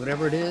flips,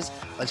 whatever it is,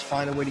 let's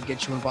find a way to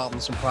get you involved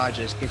in some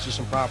projects, get you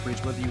some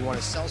properties, whether you want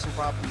to sell some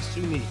properties to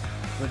me,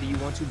 whether you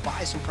want to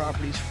buy some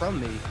properties from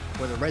me,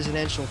 whether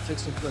residential,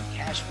 fix and flip,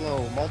 cash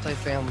flow,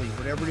 multifamily,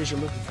 whatever it is you're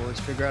looking for,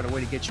 let's figure out a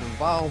way to get you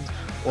involved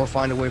or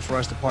find a way for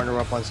us to partner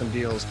up on some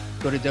deals.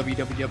 Go to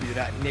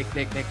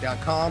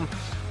www.nicknicknick.com,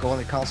 go on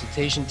the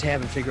consultation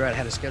tab and figure out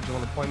how to schedule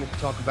an appointment to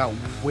talk about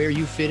where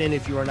you fit in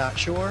if you are not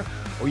sure,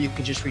 or you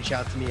can just reach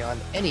out to me on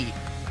any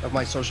of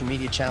my social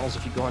media channels.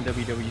 If you go on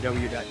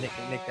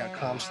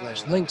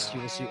www.nicknicknick.com/links,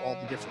 you will see all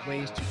the different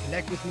ways to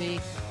connect with me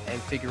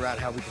and figure out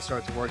how we can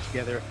start to work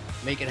together,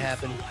 make it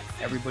happen.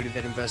 Everybody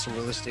that invests in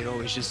real estate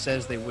always just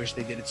says they wish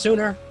they did it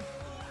sooner.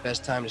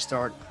 Best time to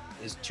start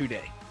is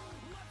today.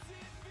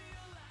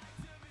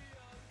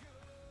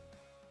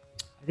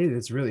 I think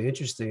that's really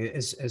interesting.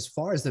 As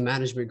far as the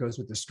management goes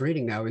with the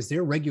screening now, is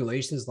there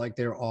regulations like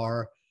there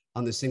are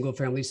on the single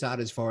family side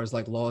as far as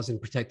like laws and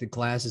protected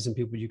classes and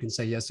people you can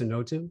say yes and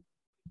no to?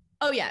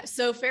 Oh yeah.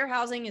 So fair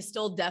housing is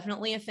still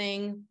definitely a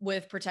thing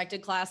with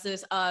protected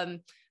classes.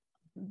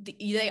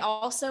 They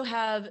also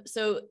have,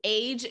 so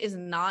age is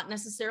not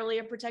necessarily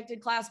a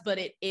protected class, but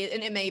it is,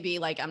 and it may be,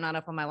 like, I'm not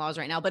up on my laws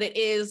right now, but it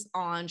is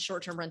on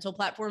short-term rental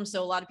platforms.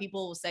 So a lot of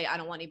people will say, I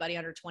don't want anybody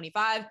under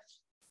 25.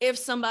 If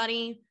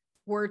somebody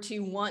were to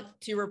want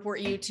to report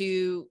you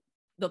to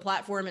the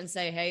platform and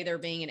say, hey, they're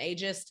being an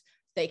ageist,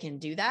 they can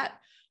do that.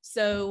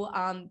 So,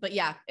 but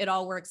yeah, it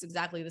all works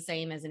exactly the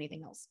same as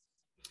anything else.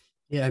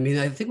 Yeah, I mean,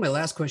 I think my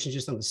last question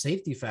just on the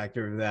safety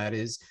factor of that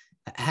is,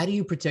 how do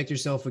you protect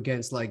yourself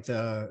against like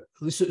so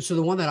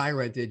the one that I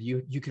rented,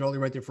 you could only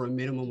rent it for a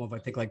minimum of I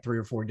think like 3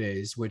 or 4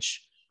 days,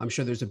 which I'm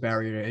sure there's a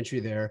barrier to entry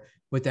there.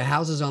 But the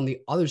houses on the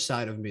other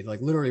side of me,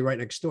 like literally right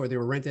next door, they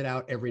were rented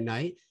out every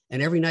night.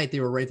 And every night they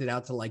were rented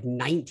out to like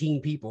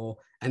 19 people,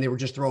 and they were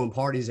just throwing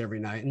parties every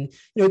night. And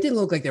it didn't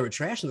look like they were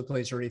trashing the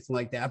place or anything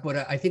like that.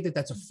 But I think that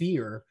that's a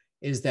fear,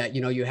 is that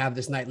you have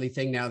this nightly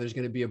thing now. There's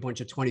going to be a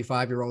bunch of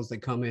 25-year-olds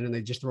that come in and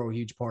they just throw a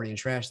huge party and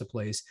trash the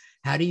place.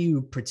 How do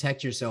you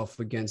protect yourself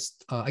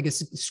against, I guess,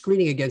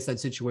 screening against that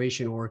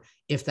situation? Or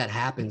if that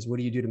happens, what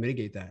do you do to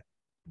mitigate that?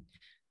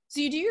 So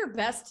you do your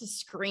best to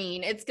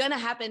screen. It's going to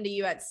happen to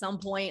you at some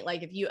point.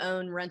 Like if you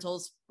own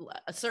rentals,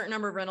 a certain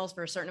number of rentals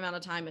for a certain amount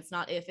of time, it's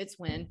not if, it's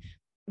when.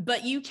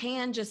 But you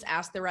can just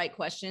ask the right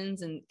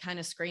questions and kind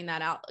of screen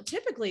that out.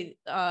 Typically,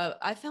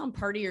 I found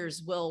partiers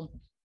will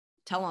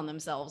tell on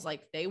themselves.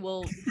 Like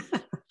they'll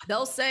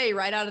say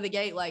right out of the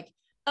gate, like,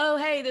 oh,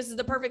 hey, this is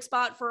the perfect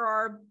spot for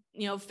our,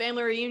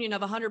 family reunion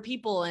of 100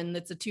 people. And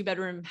it's a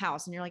 2-bedroom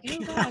house. And you're like,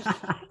 oh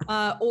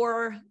gosh.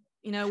 Or,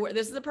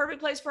 this is the perfect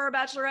place for our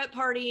bachelorette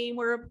party.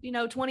 We're,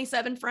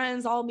 27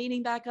 friends all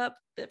meeting back up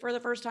for the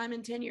first time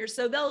in 10 years.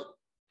 So they'll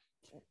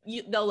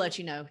let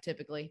you know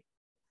typically.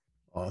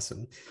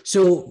 Awesome.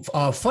 So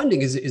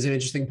funding is an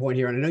interesting point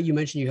here. And I know you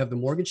mentioned you have the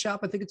mortgage shop.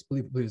 I think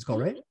believe it's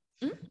called, right?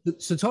 Mm-hmm.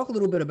 So talk a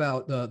little bit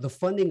about the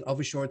funding of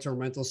a short-term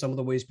rental, some of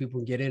the ways people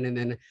can get in. And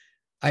then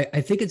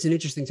I think it's an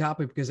interesting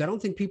topic because I don't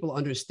think people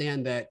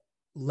understand that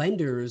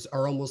lenders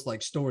are almost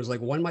like stores.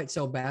 Like one might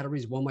sell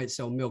batteries, one might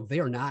sell milk.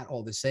 They are not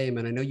all the same.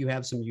 And I know you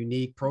have some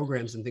unique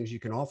programs and things you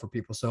can offer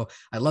people. So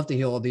I'd love to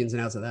hear all the ins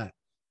and outs of that.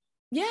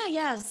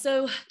 Yeah.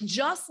 So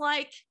just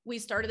like we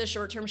started the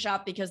short-term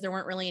shop because there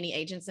weren't really any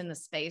agents in the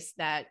space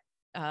that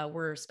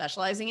were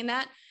specializing in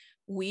that,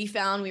 we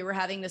found we were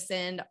having to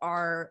send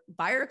our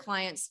buyer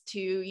clients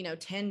to,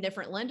 10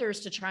 different lenders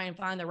to try and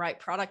find the right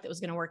product that was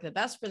going to work the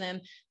best for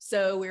them.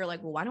 So we were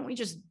like, well, why don't we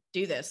just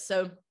do this?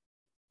 So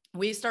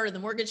we started the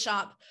mortgage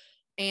shop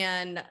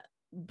and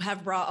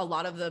have brought a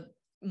lot of the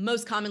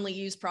most commonly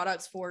used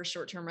products for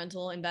short-term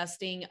rental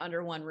investing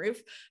under one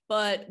roof.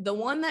 But the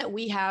one that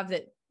we have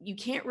that you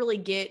can't really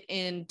get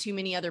in too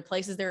many other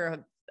places, there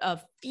are a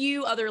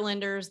few other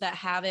lenders that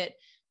have it,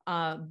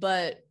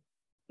 but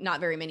not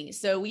very many.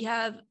 So we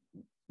have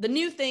the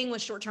new thing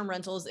with short-term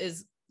rentals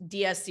is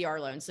DSCR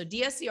loans. So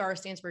DSCR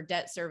stands for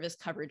debt service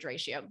coverage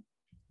ratio.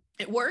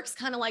 It works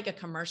kind of like a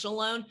commercial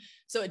loan.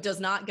 So it does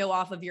not go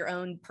off of your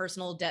own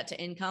personal debt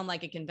to income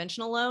like a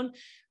conventional loan.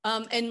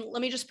 And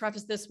let me just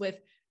preface this with,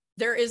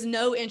 there is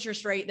no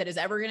interest rate that is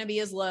ever going to be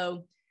as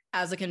low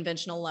as a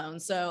conventional loan.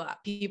 So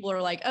people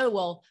are like, oh,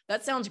 well,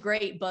 that sounds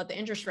great, but the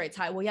interest rate's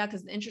high. Well, yeah,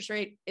 because the interest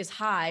rate is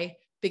high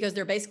because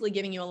they're basically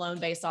giving you a loan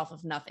based off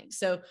of nothing.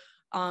 So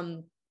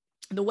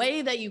the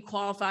way that you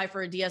qualify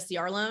for a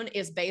DSCR loan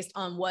is based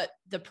on what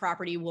the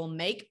property will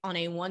make on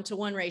a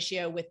 1-to-1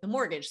 ratio with the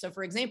mortgage. So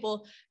for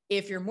example,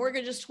 if your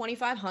mortgage is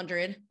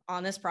 $2,500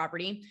 on this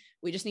property,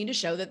 we just need to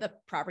show that the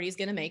property is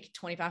going to make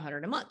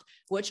 $2,500 a month,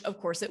 which of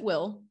course it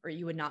will, or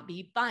you would not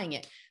be buying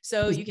it.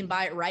 So you can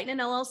buy it right in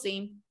an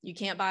LLC. You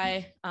can't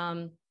buy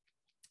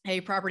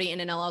a property in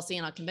an LLC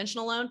on a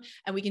conventional loan,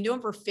 and we can do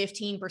them for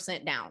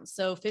 15% down.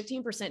 So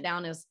 15%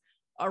 down is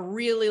a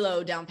really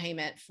low down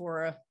payment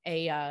for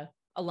a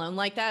loan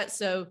like that.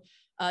 So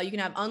you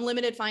can have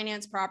unlimited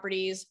finance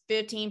properties,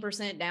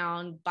 15%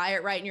 down, buy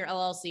it right in your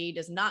LLC,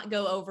 does not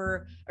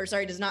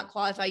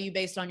qualify you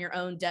based on your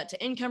own debt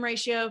to income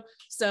ratio.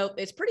 So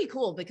it's pretty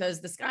cool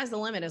because the sky's the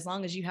limit as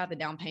long as you have the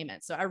down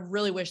payment. So I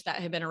really wish that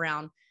had been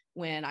around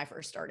when I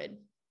first started.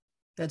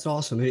 That's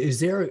awesome. Is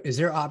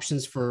there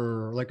options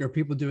for, like, are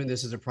people doing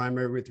this as a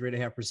primary with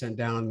 3.5%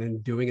 down and then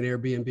doing an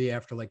Airbnb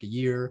after like a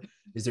year?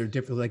 Is there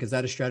different, like, is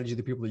that a strategy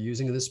that people are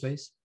using in this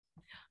space?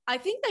 I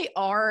think they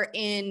are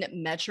in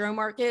metro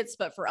markets,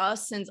 but for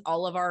us, since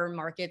all of our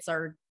markets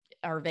are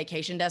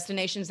vacation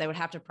destinations, they would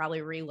have to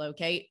probably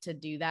relocate to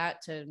do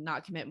that, to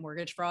not commit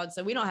mortgage fraud.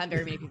 So we don't have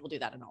very many people do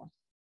that at all.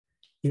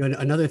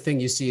 Another thing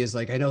you see is,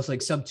 like, I know it's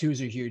like sub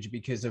twos are huge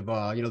because of,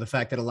 the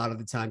fact that a lot of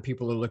the time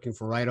people are looking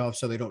for write-offs,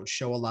 so they don't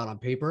show a lot on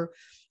paper.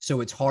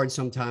 So it's hard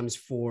sometimes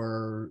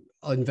for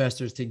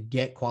investors to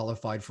get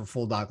qualified for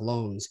full doc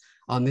loans.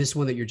 On this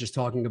one that you're just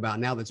talking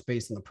about now, that's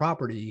based on the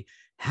property,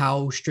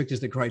 how strict is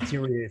the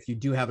criteria if you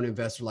do have an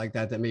investor like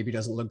that maybe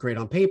doesn't look great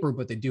on paper,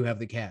 but they do have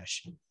the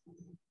cash?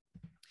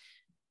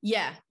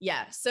 Yeah.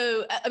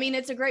 So, I mean,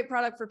 it's a great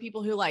product for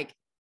people who, like,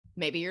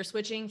 maybe you're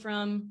switching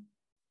from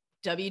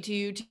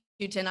W-2 to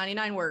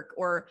 1099 work,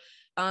 or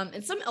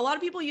and a lot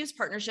of people use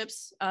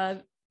partnerships,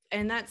 and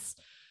that's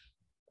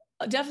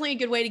definitely a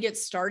good way to get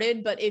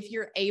started. But if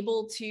you're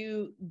able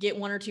to get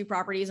 1 or 2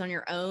 properties on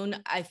your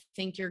own, I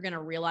think you're going to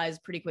realize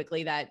pretty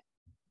quickly that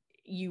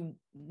you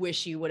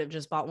wish you would have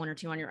just bought 1 or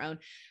 2 on your own,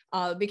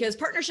 because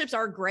partnerships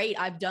are great.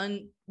 I've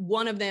done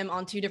one of them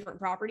on 2 different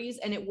properties,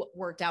 and it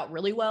worked out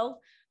really well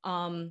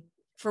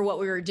for what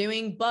we were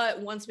doing. But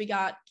once we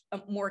got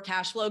more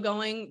cash flow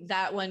going,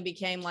 that one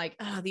became like,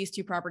 oh, these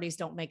two properties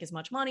don't make as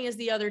much money as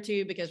the other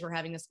two because we're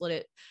having to split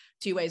it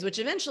two ways, which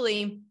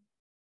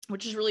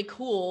is really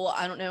cool.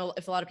 I don't know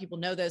if a lot of people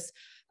know this.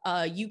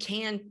 You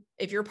can,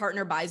 if your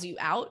partner buys you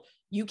out,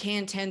 you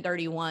can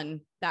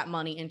 1031 that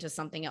money into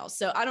something else.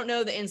 So I don't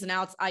know the ins and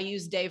outs. I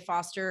use Dave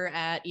Foster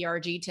at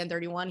ERG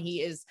 1031.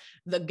 He is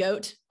the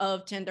GOAT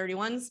of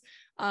 1031s.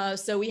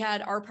 So we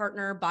had our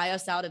partner buy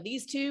us out of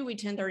these two. We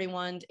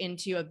 1031'd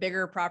into a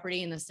bigger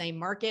property in the same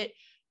market.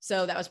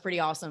 So that was pretty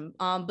awesome.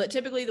 But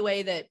typically the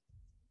way that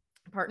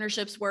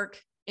partnerships work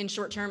in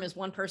short term is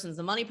one person's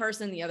the money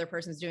person, the other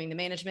person's doing the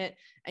management,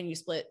 and you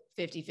split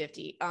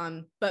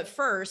 50-50. But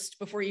first,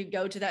 before you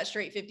go to that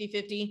straight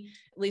 50-50,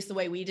 at least the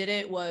way we did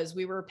it was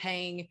we were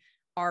paying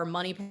our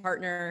money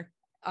partner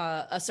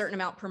a certain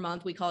amount per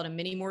month. We call it a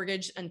mini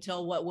mortgage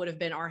until what would have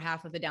been our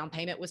half of the down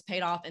payment was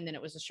paid off. And then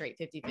it was a straight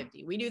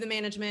 50-50. We do the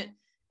management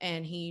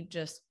and he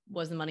just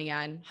was the money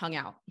guy and hung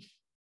out.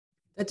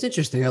 That's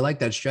interesting. I like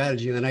that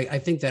strategy. And I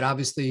think that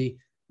obviously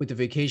with the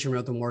vacation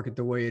rental market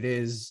the way it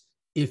is,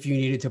 if you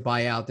needed to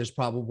buy out, there's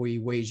probably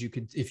ways you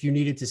could, if you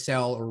needed to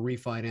sell or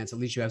refinance, at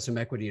least you have some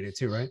equity in it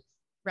too, right?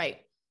 Right.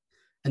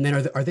 And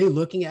then are they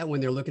looking at,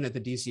 when they're looking at the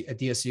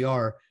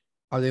DSCR,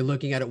 are they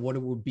looking at it what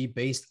it would be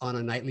based on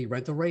a nightly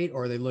rental rate,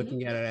 or are they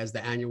looking at it as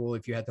the annual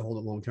if you had to hold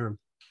it long term?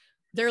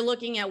 They're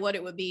looking at what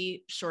it would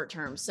be short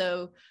term.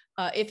 So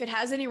if it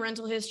has any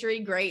rental history,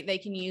 great, they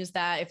can use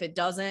that. If it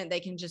doesn't, they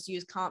can just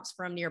use comps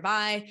from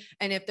nearby.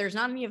 And if there's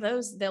not any of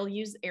those, they'll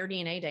use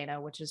AirBnb data,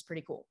 which is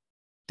pretty cool.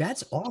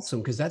 That's awesome,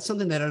 because that's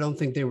something that I don't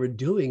think they were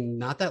doing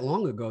not that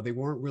long ago. They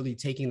weren't really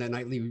taking that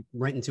nightly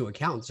rent into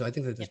account. So I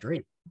think that's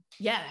great.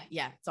 Yeah,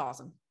 it's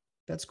awesome.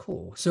 That's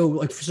cool.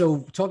 So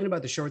talking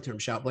about the short-term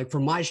shop, like for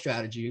my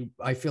strategy,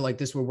 I feel like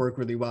this would work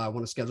really well. I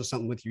want to schedule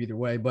something with you either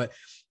way, but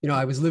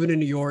I was living in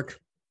New York.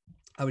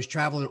 I was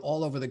traveling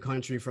all over the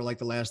country for like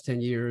the last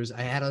 10 years.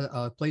 I had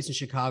a place in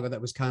Chicago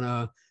that was kind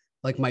of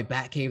like my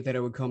bat cave that I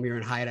would come here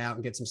and hide out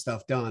and get some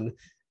stuff done.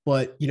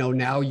 But,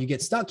 now you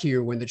get stuck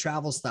here when the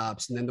travel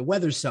stops and then the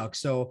weather sucks.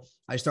 So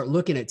I start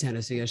looking at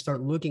Tennessee, I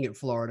start looking at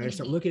Florida, I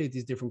start looking at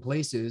these different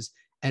places.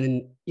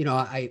 And,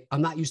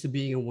 I'm not used to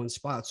being in one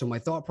spot. So my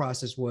thought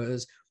process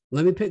was,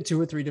 let me pick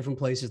 2 or 3 different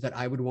places that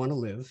I would want to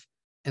live,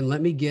 and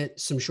let me get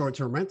some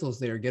short-term rentals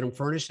there, get them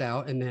furnished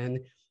out. And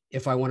then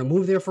if I want to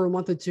move there for a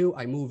month or 2,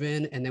 I move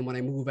in. And then when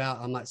I move out,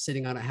 I'm not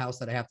sitting on a house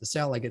that I have to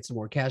sell. I get some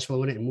more cash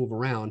flow in it and move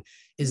around.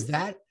 Is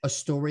that a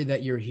story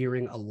that you're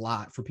hearing a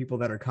lot for people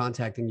that are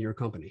contacting your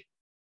company?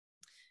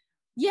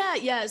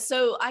 Yeah.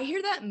 So I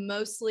hear that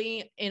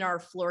mostly in our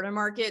Florida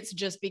markets,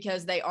 just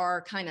because they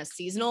are kind of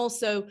seasonal.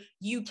 So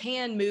you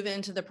can move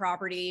into the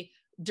property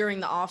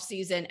during the off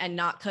season and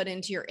not cut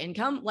into your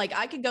income. Like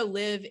I could go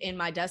live in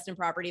my Destin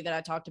property that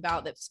I talked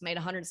about that's made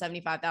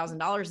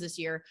 $175,000 this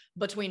year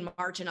between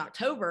March and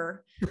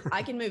October.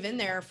 I can move in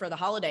there for the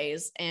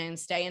holidays and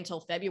stay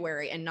until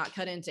February and not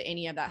cut into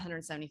any of that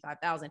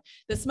 175,000.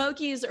 The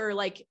Smokies or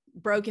like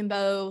Broken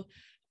Bow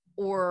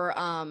or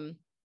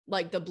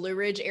like the Blue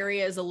Ridge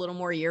area is a little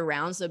more year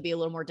round. So it'd be a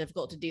little more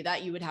difficult to do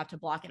that. You would have to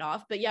block it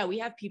off. But yeah, we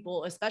have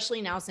people, especially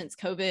now since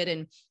COVID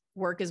and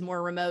work is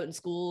more remote and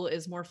school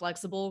is more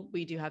flexible,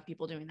 we do have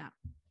people doing that.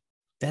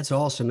 That's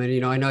awesome.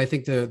 And, I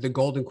think the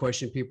golden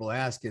question people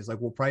ask is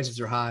like, well, prices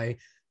are high.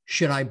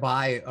 Should I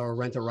buy a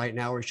rental right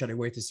now, or should I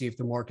wait to see if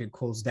the market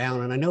cools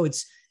down? And I know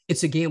it's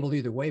a gamble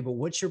either way, but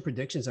what's your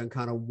predictions on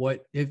kind of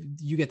what, if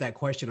you get that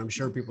question, I'm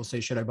sure people say,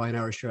 should I buy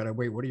now or should I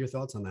wait? What are your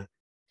thoughts on that?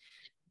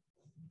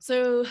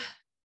 So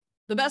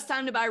the best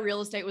time to buy real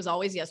estate was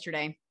always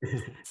yesterday.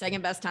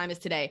 Second best time is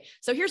today.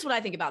 So here's what I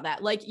think about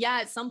that. Like,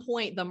 yeah, at some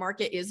point the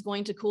market is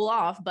going to cool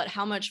off, but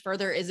how much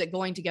further is it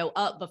going to go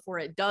up before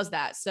it does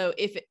that? So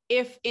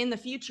if in the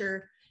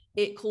future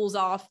it cools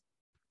off,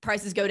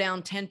 prices go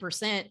down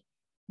 10%,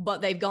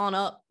 but they've gone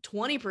up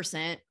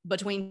 20%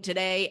 between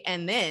today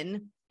and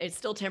then, it's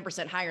still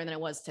 10% higher than it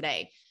was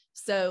today.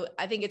 So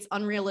I think it's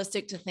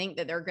unrealistic to think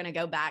that they're going to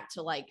go back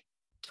to like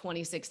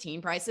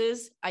 2016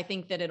 prices. I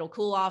think that it'll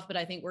cool off, but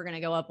I think we're going to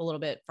go up a little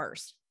bit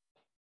first.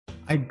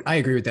 I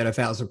agree with that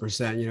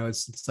 1,000%.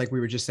 It's like we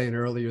were just saying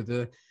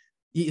earlier,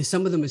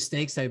 some of the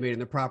mistakes I made in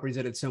the properties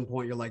that at some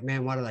point you're like,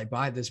 man, why did I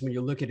buy this? When you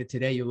look at it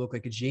today, you look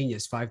like a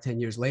genius 5-10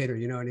 years later.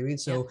 You know what I mean?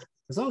 So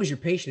as long as you're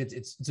patient,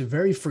 it's a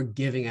very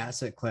forgiving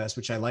asset class,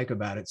 which I like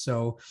about it.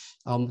 So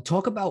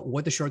talk about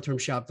what the short-term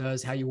shop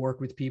does, how you work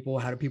with people,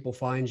 how do people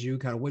find you,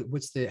 kind of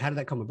how did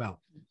that come about?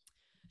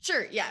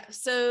 Sure. Yeah.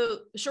 So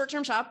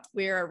short-term shop,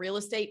 we're a real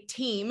estate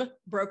team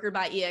brokered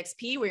by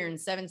EXP. We're in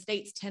 7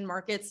 states, 10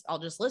 markets. I'll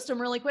just list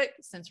them really quick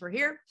since we're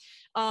here.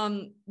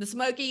 The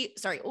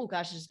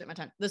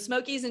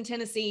Smokies in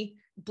Tennessee,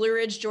 Blue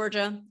Ridge,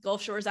 Georgia,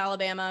 Gulf Shores,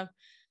 Alabama,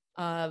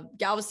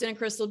 Galveston and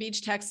Crystal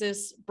Beach,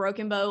 Texas,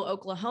 Broken Bow,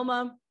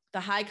 Oklahoma, the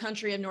high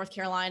country of North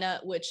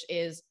Carolina, which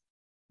is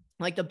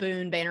like the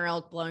Boone, Banner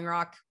Elk, Blowing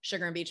Rock,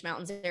 Sugar and Beach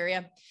Mountains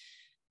area.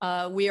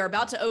 We are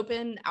about to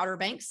open Outer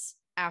Banks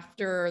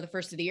after the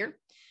first of the year.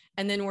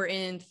 And then we're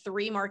in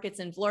 3 markets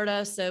in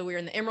Florida. So we're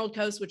in the Emerald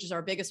Coast, which is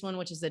our biggest one,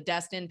 which is the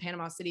Destin,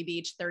 Panama City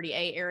Beach,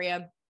 30A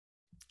area.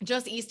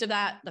 Just east of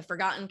that, the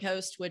Forgotten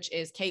Coast, which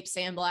is Cape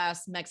San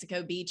Blas,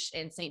 Mexico Beach,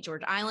 and St.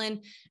 George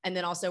Island. And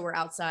then also we're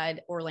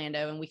outside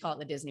Orlando, and we call it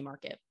the Disney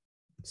Market.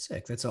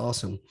 Sick. That's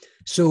awesome.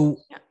 So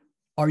Yeah.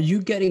 are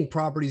you getting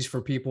properties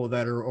for people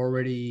that are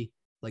already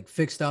like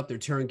fixed up, they're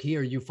turnkey? Or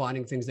are you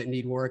finding things that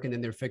need work and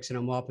then they're fixing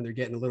them up and they're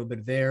getting a little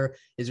bit there?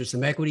 Is there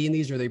some equity in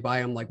these, or they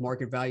buy them like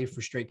market value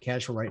for straight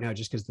cash flow right now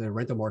just because the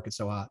rental market's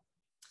so hot?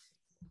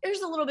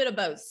 There's a little bit of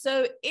both.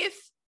 So if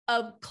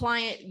a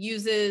client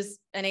uses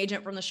an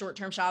agent from the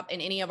short-term shop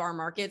in any of our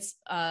markets,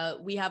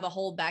 we have a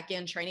whole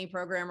back-end training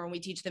program where we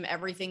teach them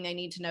everything they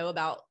need to know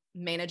about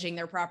managing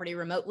their property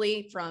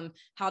remotely, from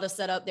how to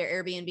set up their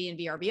Airbnb and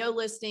VRBO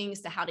listings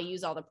to how to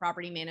use all the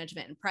property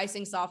management and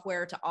pricing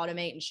software to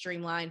automate and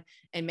streamline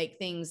and make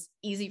things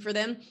easy for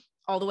them,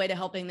 all the way to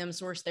helping them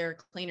source their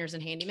cleaners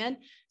and handymen.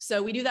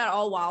 So we do that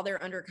all while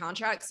they're under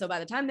contract. So by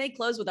the time they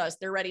close with us,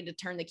 they're ready to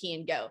turn the key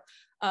and go.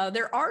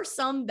 There are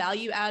some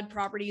value add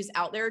properties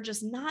out there,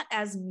 just not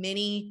as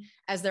many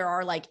as there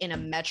are like in a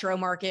metro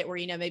market where,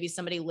 you know, maybe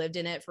somebody lived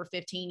in it for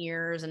 15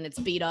 years and it's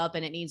beat up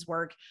and it needs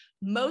work.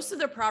 Most of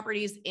the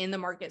properties in the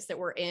markets that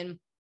we're in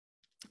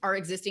are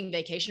existing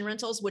vacation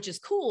rentals, which is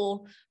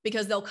cool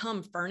because they'll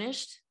come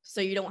furnished. So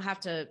you don't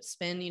have to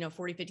spend,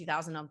 40,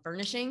 50,000 on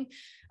furnishing.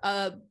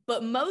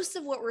 But most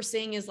of what we're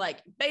seeing is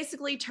like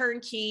basically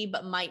turnkey,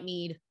 but might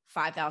need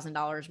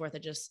 $5,000 worth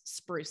of just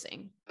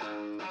sprucing.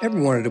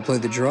 Ever wanted to play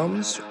the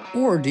drums?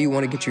 Or do you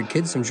want to get your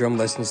kids some drum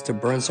lessons to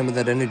burn some of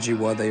that energy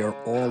while they are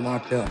all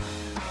locked up?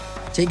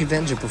 Take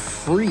advantage of a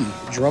free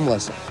drum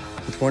lesson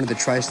with one of the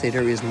tri-state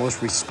area's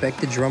most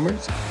respected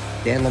drummers,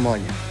 Dan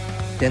Lamagna.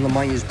 Dan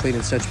Lamagna has played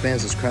in such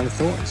bands as Crown of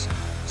Thorns,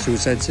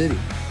 Suicide City,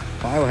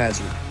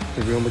 Biohazard,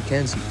 The Real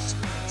Mackenzies,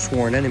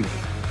 Sworn Enemy,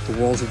 The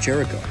Walls of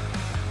Jericho.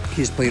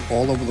 He has played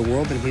all over the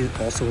world, and he is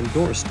also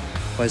endorsed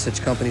by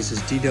such companies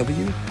as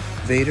DW,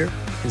 Vader,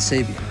 and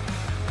Sabian.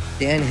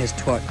 Dan has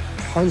taught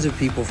tons of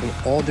people from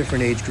all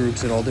different age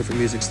groups and all different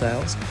music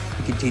styles.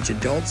 He can teach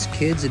adults,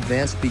 kids,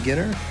 advanced,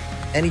 beginner,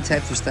 any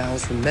types of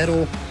styles from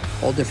metal,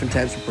 all different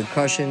types of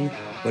percussion,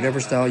 whatever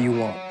style you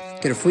want.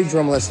 Get a free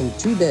drum lesson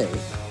today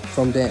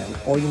from Dan.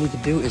 All you need to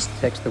do is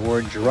text the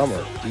word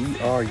drummer,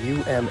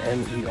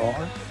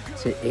 D-R-U-M-M-E-R,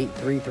 to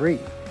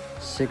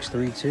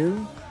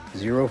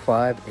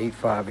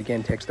 833-632-0585.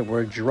 Again, text the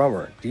word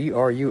drummer,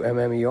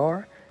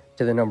 D-R-U-M-M-E-R,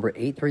 to the number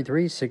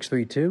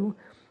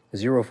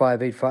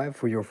 833-632-0585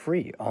 for your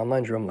free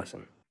online drum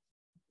lesson.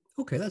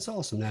 Okay, that's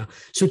awesome. Now,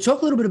 so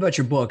talk a little bit about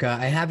your book.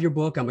 I have your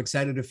book. I'm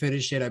excited to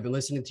finish it. I've been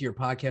listening to your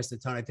podcast a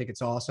ton. I think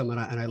it's awesome, and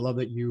I love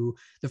that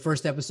the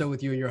first episode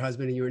with you and your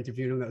husband, and you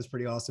interviewed him. That was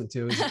pretty awesome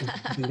too.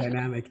 It's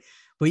dynamic.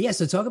 But yeah,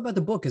 so talk about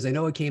the book, because I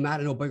know it came out.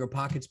 I know Bigger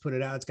Pockets put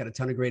it out. It's got a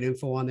ton of great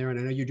info on there, and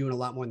I know you're doing a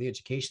lot more on the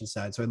education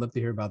side. So I'd love to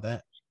hear about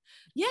that.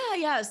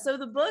 Yeah. So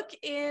the book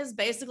is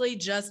basically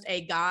just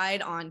a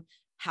guide on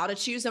how to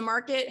choose a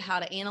market, how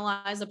to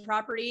analyze a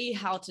property,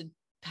 how to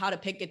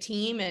pick a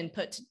team and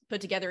put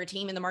together a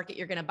team in the market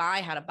you're going to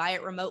buy, how to buy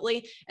it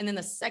remotely. And then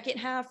the second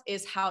half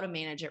is how to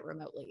manage it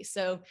remotely.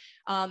 So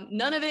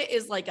none of it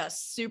is like a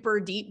super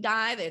deep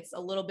dive. It's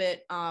a little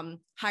bit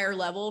higher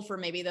level for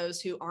maybe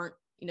those who aren't,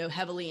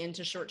 heavily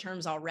into short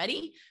terms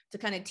already, to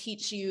kind of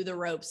teach you the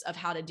ropes of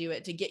how to do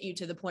it to get you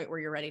to the point where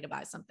you're ready to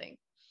buy something.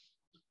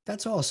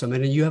 That's awesome.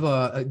 And then you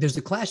have there's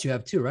a class you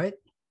have too, right?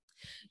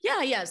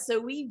 Yeah. So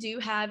we do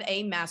have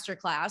a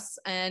masterclass,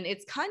 and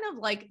it's kind of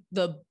like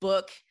the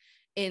book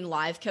in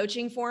live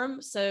coaching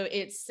form. So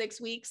it's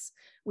 6 weeks.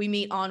 We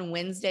meet on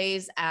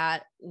Wednesdays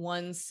at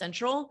 1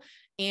 Central,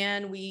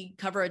 and we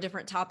cover a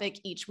different topic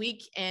each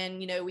week. And,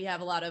 we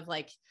have a lot of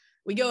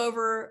we go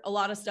over a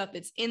lot of stuff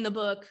that's in the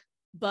book,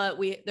 but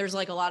there's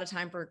a lot of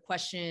time for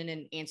question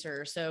and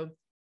answer. So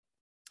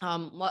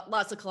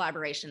lots of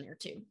collaboration there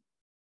too.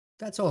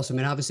 That's awesome.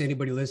 And obviously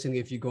anybody listening,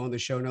 if you go on the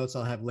show notes,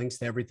 I'll have links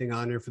to everything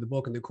on there for the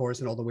book and the course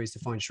and all the ways to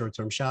find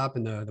short-term shop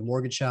and the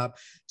mortgage shop.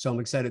 So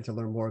I'm excited to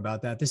learn more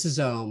about that. This is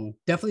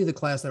definitely the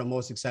class that I'm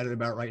most excited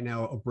about right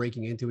now of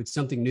breaking into. It's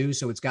something new.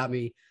 So it's got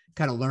me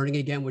kind of learning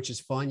again, which is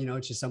fun.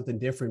 It's just something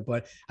different.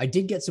 But I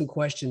did get some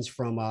questions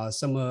from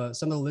some of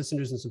the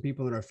listeners and some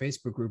people in our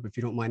Facebook group, if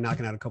you don't mind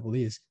knocking out a couple of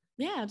these.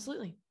 Yeah,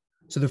 absolutely.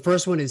 So the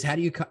first one is, how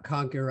do you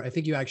conquer, I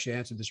think you actually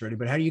answered this already,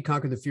 but how do you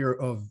conquer the fear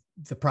of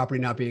the property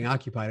not being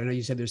occupied? I know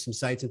you said there's some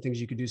sites and things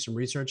you could do some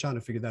research on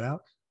to figure that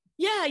out.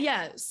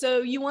 Yeah.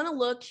 So you want to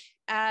look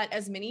at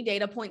as many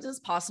data points as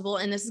possible.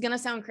 And this is going to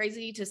sound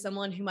crazy to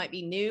someone who might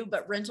be new,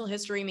 but rental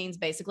history means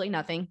basically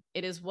nothing.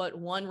 It is what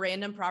one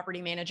random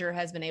property manager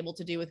has been able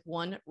to do with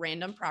one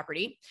random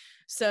property.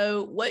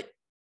 So what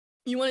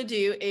you want to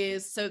do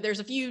is, so there's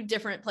a few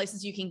different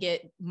places you can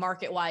get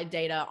market-wide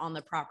data on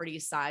the property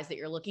size that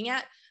you're looking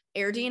at.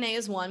 AirDNA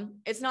is one.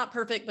 It's not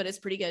perfect, but it's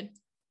pretty good.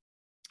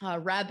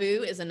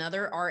 Rabu is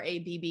another,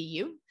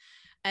 RABBU.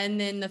 And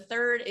then the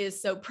third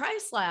is, so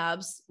Price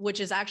Labs,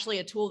 which is actually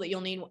a tool that you'll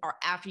need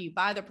after you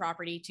buy the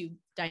property to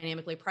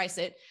dynamically price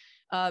it.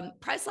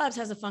 Price Labs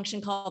has a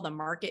function called the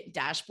market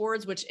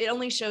dashboards, which it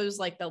only shows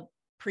the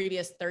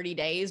previous 30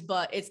 days,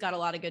 but it's got a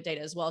lot of good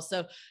data as well.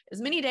 So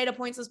as many data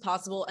points as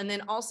possible. And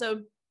then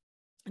also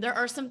there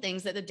are some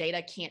things that the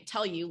data can't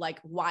tell you, like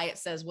why it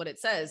says what it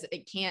says.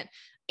 It can't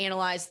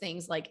analyze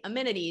things like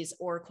amenities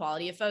or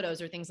quality of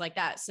photos or things like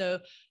that. So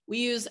we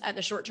use at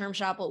the short-term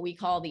shop what we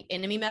call the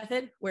enemy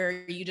method, where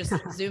you just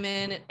zoom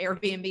in at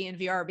Airbnb and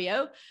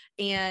VRBO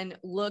and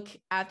look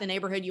at the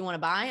neighborhood you want to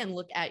buy and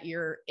look at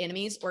your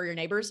enemies or your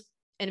neighbors.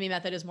 Enemy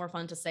method is more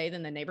fun to say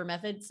than the neighbor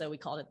method, so we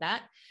called it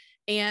that.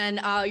 And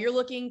you're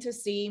looking to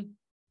see,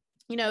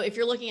 if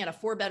you're looking at a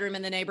 4-bedroom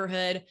in the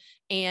neighborhood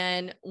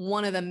and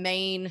one of the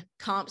main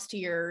comps to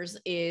yours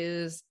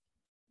is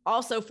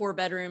also 4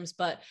 bedrooms,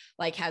 but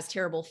like has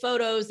terrible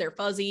photos, they're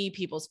fuzzy,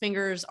 people's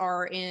fingers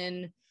are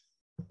in,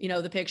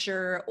 the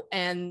picture,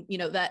 and,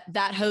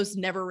 that host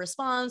never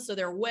responds. So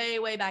they're way,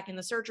 way back in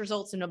the search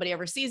results and nobody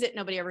ever sees it.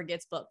 Nobody ever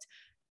gets booked.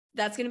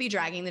 That's going to be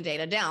dragging the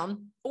data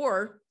down.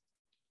 Or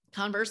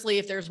conversely,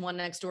 if there's one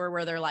next door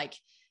where they're like,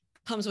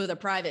 comes with a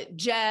private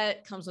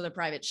jet, comes with a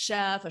private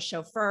chef, a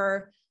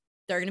chauffeur,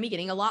 they're going to be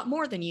getting a lot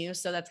more than you.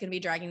 So that's going to be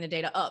dragging the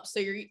data up. So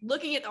you're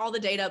looking at all the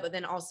data, but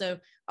then also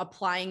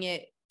applying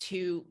it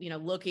to,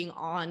 looking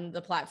on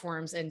the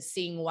platforms and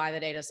seeing why the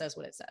data says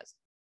what it says.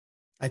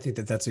 I think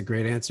that that's a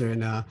great answer.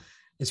 And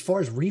as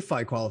far as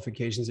refi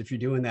qualifications, if you're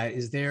doing that,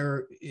 is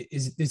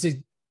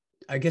it,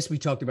 I guess we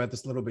talked about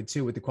this a little bit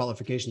too with the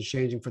qualifications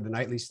changing for the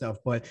nightly stuff,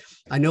 but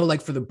I know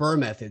like for the Burr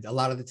method, a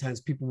lot of the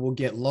times people will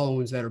get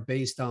loans that are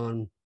based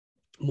on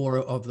more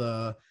of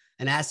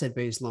an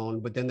asset-based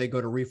loan, but then they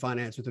go to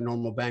refinance with a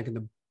normal bank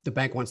and the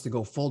bank wants to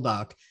go full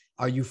doc.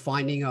 Are you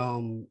finding,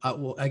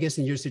 well, I guess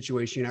in your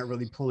situation, you're not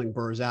really pulling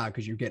Burrs out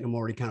because you're getting them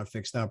already kind of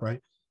fixed up, right?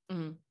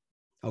 Mm-hmm.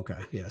 Okay.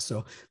 Yeah.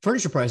 So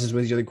furniture prices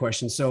was the other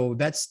question. So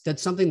that's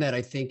something that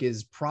I think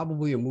is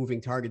probably a moving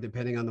target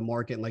depending on the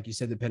market. And like you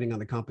said, depending on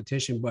the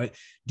competition, but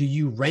do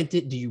you rent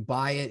it? Do you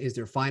buy it? Is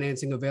there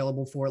financing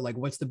available for it? Like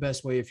what's the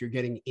best way if you're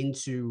getting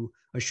into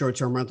a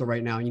short-term rental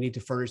right now and you need to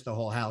furnish the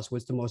whole house?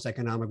 What's the most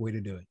economic way to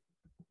do it?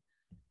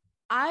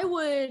 I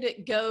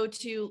would go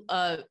to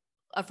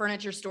a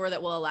furniture store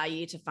that will allow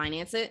you to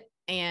finance it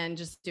and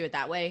just do it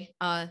that way.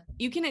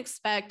 You can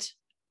expect,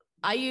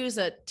 I use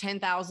a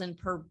 10,000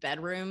 per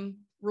bedroom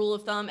rule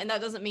of thumb. And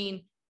that doesn't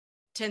mean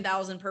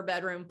 10,000 per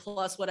bedroom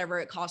plus whatever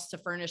it costs to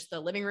furnish the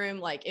living room.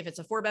 Like if it's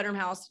a 4-bedroom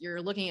house,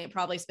 you're looking at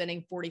probably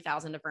spending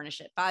 40,000 to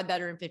furnish it.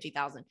 5-bedroom,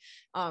 50,000.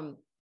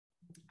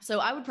 So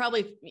I would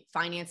probably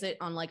finance it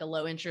on like a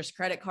low interest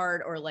credit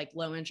card or like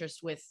low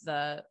interest with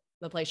the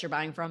place you're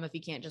buying from if you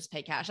can't just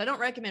pay cash. I don't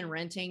recommend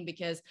renting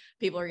because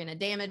people are going to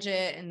damage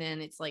it. And then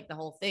it's like the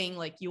whole thing,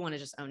 like you want to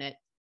just own it.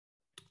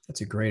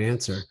 That's a great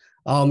answer.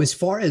 As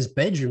far as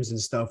bedrooms and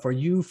stuff, are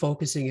you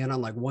focusing in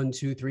on like 1,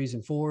 2, 3s,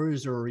 and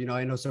 4s? Or,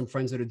 I know some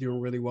friends that are doing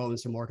really well in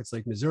some markets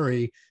like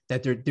Missouri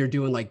that they're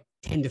doing like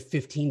 10 to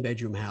 15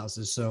 bedroom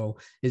houses. So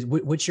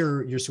what's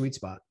your sweet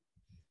spot?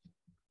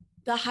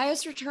 The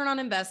highest return on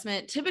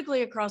investment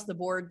typically across the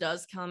board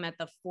does come at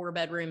the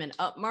 4-bedroom and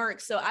up mark.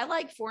 So I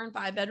like 4 and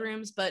 5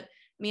 bedrooms, but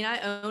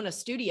I own a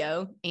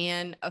studio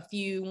and a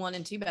few 1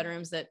 and 2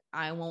 bedrooms that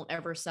I won't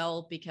ever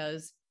sell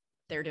because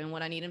they're doing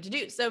what I need them to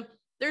do. So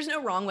there's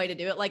no wrong way to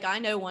do it. Like I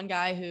know one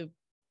guy who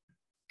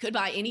could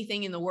buy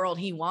anything in the world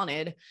he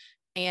wanted,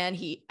 and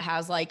he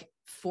has like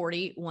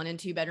 40 1 and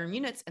 2 bedroom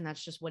units, and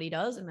that's just what he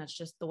does. And that's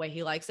just the way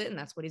he likes it. And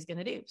that's what he's going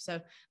to do. So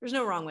there's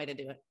no wrong way to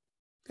do it.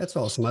 That's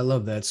awesome. I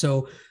love that.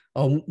 So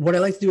what I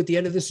like to do at the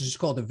end of this is just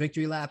call it the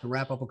victory lap and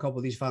wrap up a couple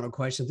of these final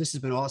questions. This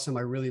has been awesome.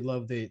 I really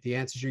love the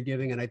answers you're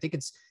giving. And I think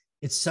it's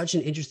such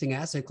an interesting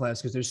asset class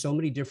because there's so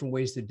many different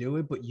ways to do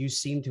it, but you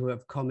seem to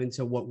have come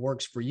into what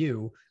works for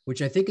you,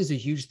 which I think is a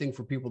huge thing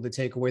for people to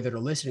take away that are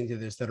listening to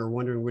this, that are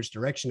wondering which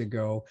direction to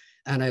go.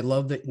 And I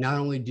love that not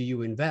only do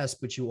you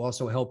invest, but you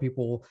also help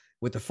people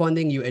with the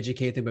funding, you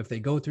educate them if they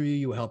go through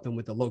you help them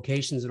with the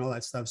locations and all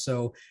that stuff.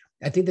 So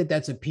I think that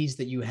that's a piece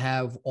that you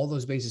have all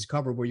those bases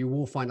covered, where you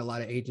will find a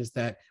lot of agents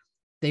that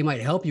they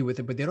might help you with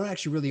it, but they don't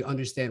actually really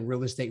understand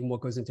real estate and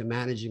what goes into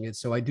managing it.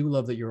 So I do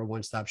love that you're a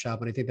one-stop shop.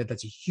 And I think that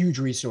that's a huge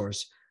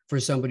resource for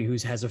somebody who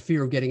has a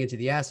fear of getting into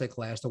the asset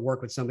class to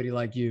work with somebody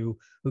like you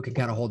who can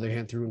kind of hold their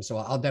hand through them. So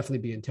I'll definitely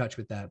be in touch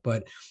with that.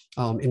 But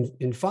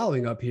in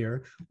following up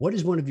here, what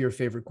is one of your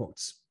favorite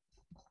quotes?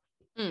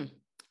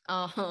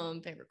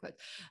 Favorite quote.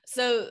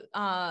 So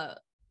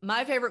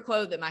my favorite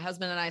quote that my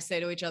husband and I say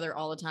to each other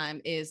all the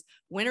time is,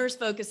 winners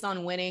focus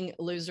on winning,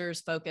 losers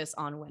focus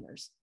on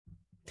winners.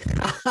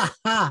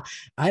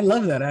 I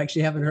love that. I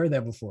actually haven't heard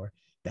that before.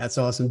 That's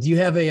awesome. Do you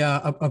have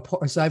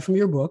aside from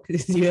your book,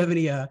 do you have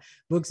any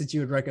books that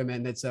you would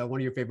recommend that's one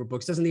of your favorite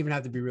books? Doesn't even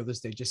have to be real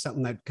estate, just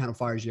something that kind of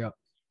fires you up.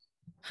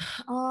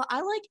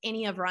 I like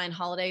any of Ryan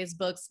Holiday's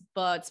books,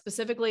 but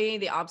specifically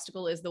The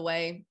Obstacle is the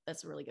Way.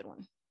 That's a really good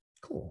one.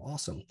 Cool.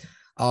 Awesome.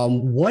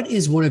 What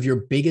is one of your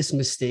biggest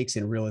mistakes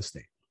in real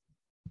estate?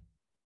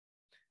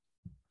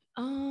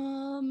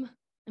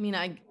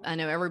 I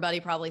know everybody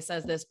probably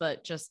says this,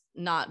 but just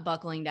not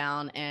buckling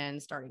down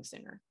and starting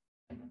sooner.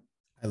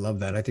 I love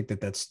that. I think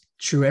that that's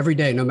true every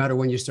day. No matter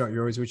when you start,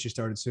 you're always wish you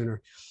started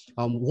sooner.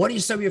 What are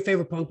some of your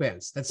favorite punk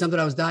bands? That's something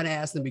I was dying to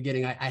ask in the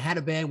beginning. I had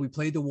a band. We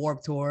played the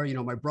Warped Tour.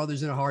 My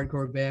brother's in a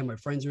hardcore band. My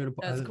friends are in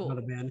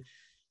another band.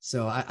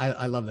 So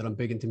I love that. I'm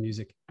big into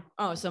music.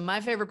 Oh, so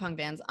my favorite punk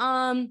bands.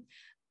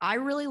 I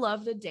really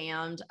love The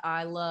Damned.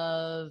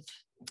 Of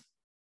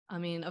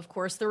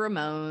course, the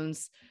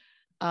Ramones.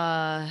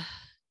 I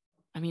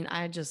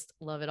just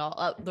love it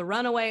all. The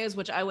Runaways,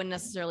 which I wouldn't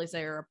necessarily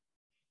say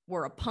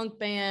were a punk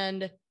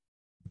band.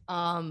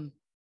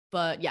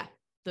 But yeah,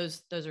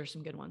 those are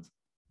some good ones.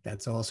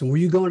 That's awesome. Were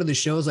you going to the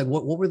shows? Like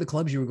what were the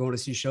clubs you were going to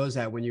see shows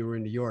at when you were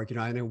in New York? You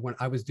know, I know when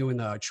I was doing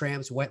the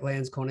Tramps,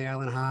 Wetlands, Coney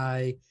Island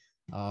High,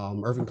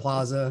 Irving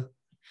Plaza.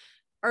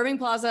 Irving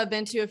Plaza, I've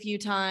been to a few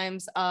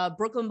times.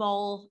 Brooklyn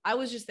Bowl, I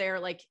was just there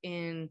I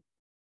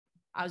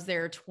was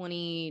there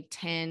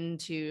 2010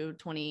 to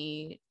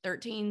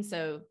 2013.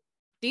 So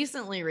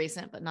decently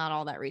recent, but not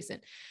all that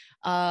recent.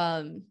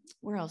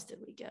 Where else did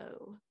we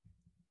go?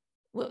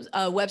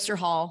 Webster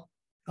Hall.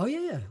 Oh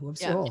yeah.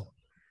 Webster Hall.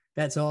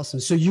 That's awesome.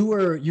 So you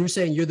were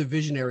saying you're the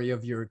visionary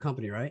of your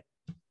company, right?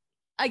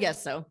 I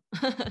guess so.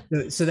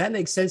 So that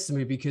makes sense to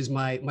me because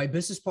my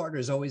business partner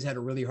has always had a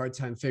really hard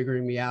time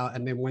figuring me out.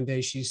 And then one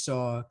day she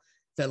saw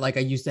that like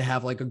I used to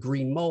have like a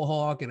green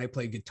mohawk and I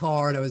played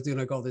guitar and I was doing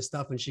like all this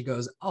stuff. And she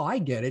goes, "Oh, I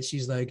get it."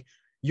 She's like,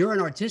 "You're an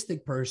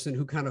artistic person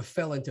who kind of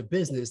fell into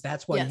business.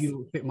 That's why you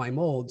don't fit my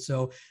mold."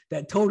 So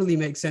that totally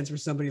makes sense for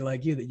somebody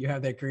like you that you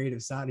have that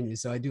creative side in you.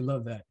 So I do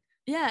love that.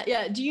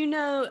 Yeah. Do you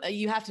know,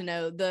 you have to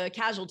know the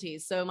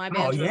Casualties. So my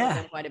band's worked with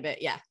them quite a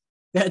bit. Yeah.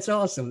 That's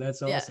awesome.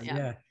 That's awesome.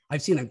 Yeah.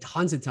 I've seen them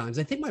tons of times.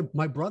 I think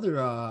my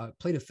brother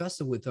played a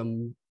festival with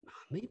them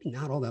maybe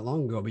not all that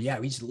long ago, but yeah,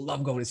 we just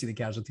love going to see the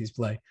Casualties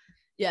play.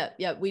 Yeah.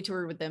 We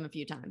toured with them a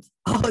few times.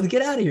 Oh,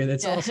 get out of here.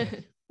 That's awesome.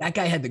 That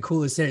guy had the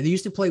coolest set. They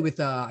used to play with,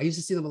 I used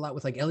to see them a lot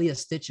with like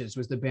Elias Stitches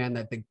was the band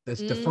that the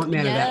front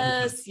man of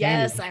that.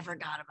 Yes. I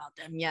forgot about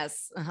them.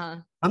 Yes. Uh-huh.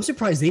 I'm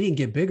surprised they didn't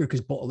get bigger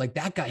because like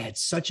that guy had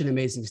such an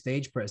amazing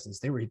stage presence.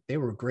 They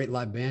were a great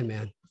live band,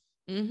 man.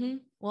 Mm-hmm.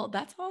 Well,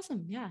 that's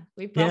awesome. Yeah.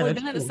 We've probably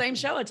been at the same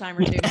show a time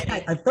or two.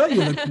 I thought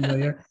you looked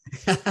familiar.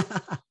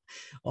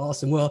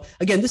 Awesome. Well,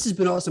 again, this has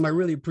been awesome. I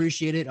really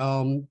appreciate it.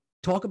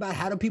 Talk about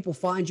how do people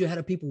find you? How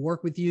do people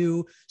work with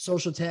you?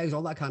 Social tags,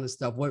 all that kind of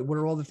stuff. What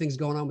are all the things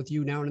going on with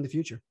you now and in the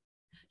future?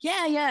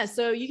 Yeah.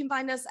 So you can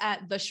find us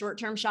at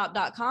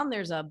theshorttermshop.com.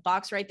 There's a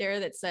box right there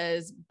that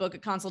says book a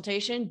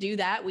consultation. Do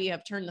that. We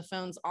have turned the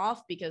phones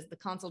off because the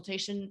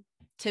consultation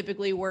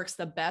typically works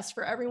the best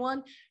for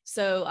everyone.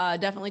 So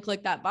definitely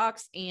click that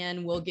box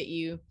and we'll get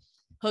you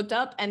hooked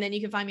up. And then you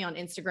can find me on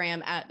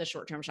Instagram at the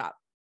Short Term Shop.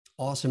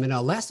 Awesome. And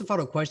last and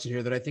final question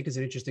here that I think is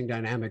an interesting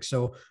dynamic.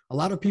 So a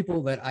lot of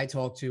people that I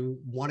talk to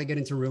want to get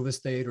into real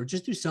estate or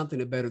just do something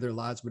to better their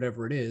lives,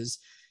 whatever it is.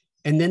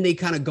 And then they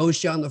kind of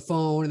ghost you on the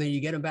phone and then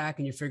you get them back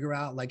and you figure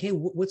out like, hey,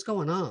 what's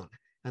going on?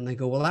 And they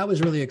go, well, I was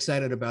really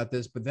excited about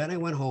this, but then I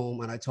went home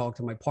and I talked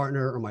to my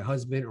partner or my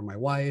husband or my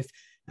wife,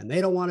 and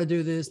they don't want to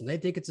do this. And they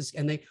think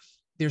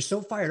they're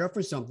so fired up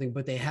for something,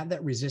 but they have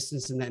that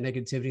resistance and that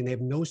negativity and they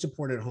have no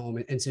support at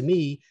home. And to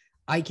me,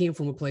 I came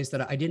from a place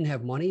that I didn't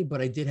have money,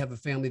 but I did have a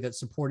family that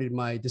supported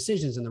my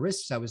decisions and the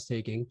risks I was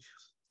taking.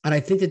 And I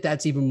think that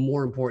that's even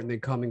more important than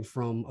coming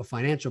from a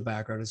financial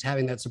background, is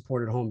having that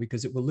support at home,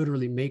 because it will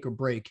literally make or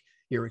break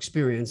your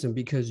experience. And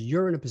because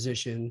you're in a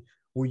position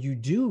where you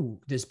do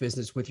this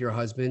business with your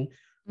husband,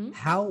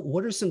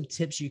 what are some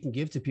tips you can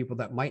give to people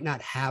that might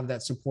not have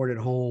that support at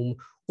home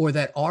or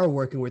that are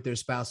working with their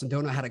spouse and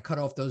don't know how to cut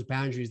off those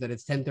boundaries, that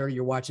it's 10:30,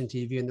 you're watching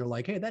TV and they're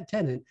like, hey, that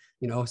tenant,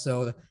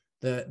 so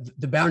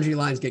the boundary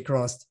lines get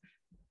crossed.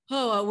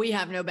 Oh, we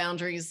have no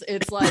boundaries.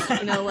 It's like,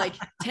 like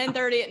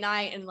 10:30 at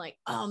night and like,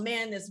 oh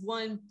man, this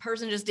one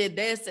person just did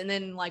this. And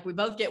then like, we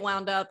both get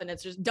wound up and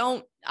it's just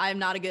I'm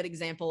not a good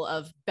example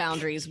of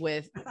boundaries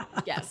with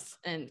guests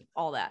and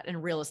all that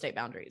and real estate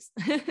boundaries.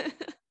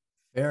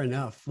 Fair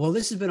enough. Well,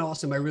 this has been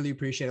awesome. I really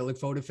appreciate it. I look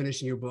forward to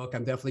finishing your book.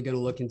 I'm definitely going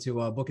to look into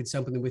booking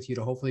something with you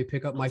to hopefully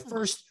pick up my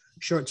first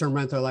short-term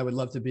rental. I would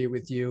love to be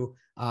with you.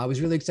 I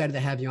was really excited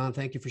to have you on.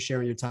 Thank you for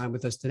sharing your time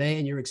with us today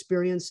and your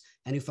experience.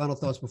 Any final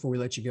thoughts before we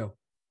let you go?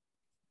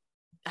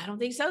 I don't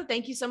think so.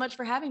 Thank you so much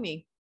for having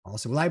me.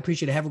 Awesome. Well, I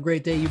appreciate it. Have a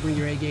great day. You bring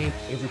your A game.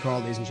 Avery Carl,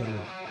 ladies and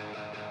gentlemen.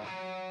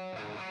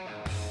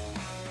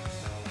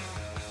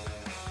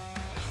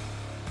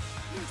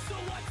 So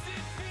what's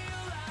it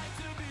feel like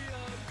to